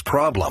Eric's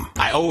problem.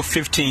 I owe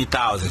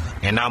 $15,000,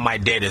 and now my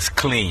debt is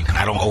clean.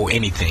 I don't owe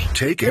anything.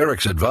 Take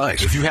Eric's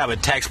advice. If you have a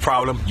tax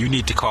problem, you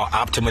need to call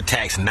Optima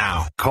Tax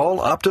now.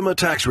 Call Optima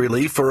Tax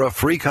Relief for a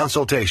free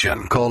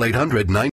consultation. Call 800-9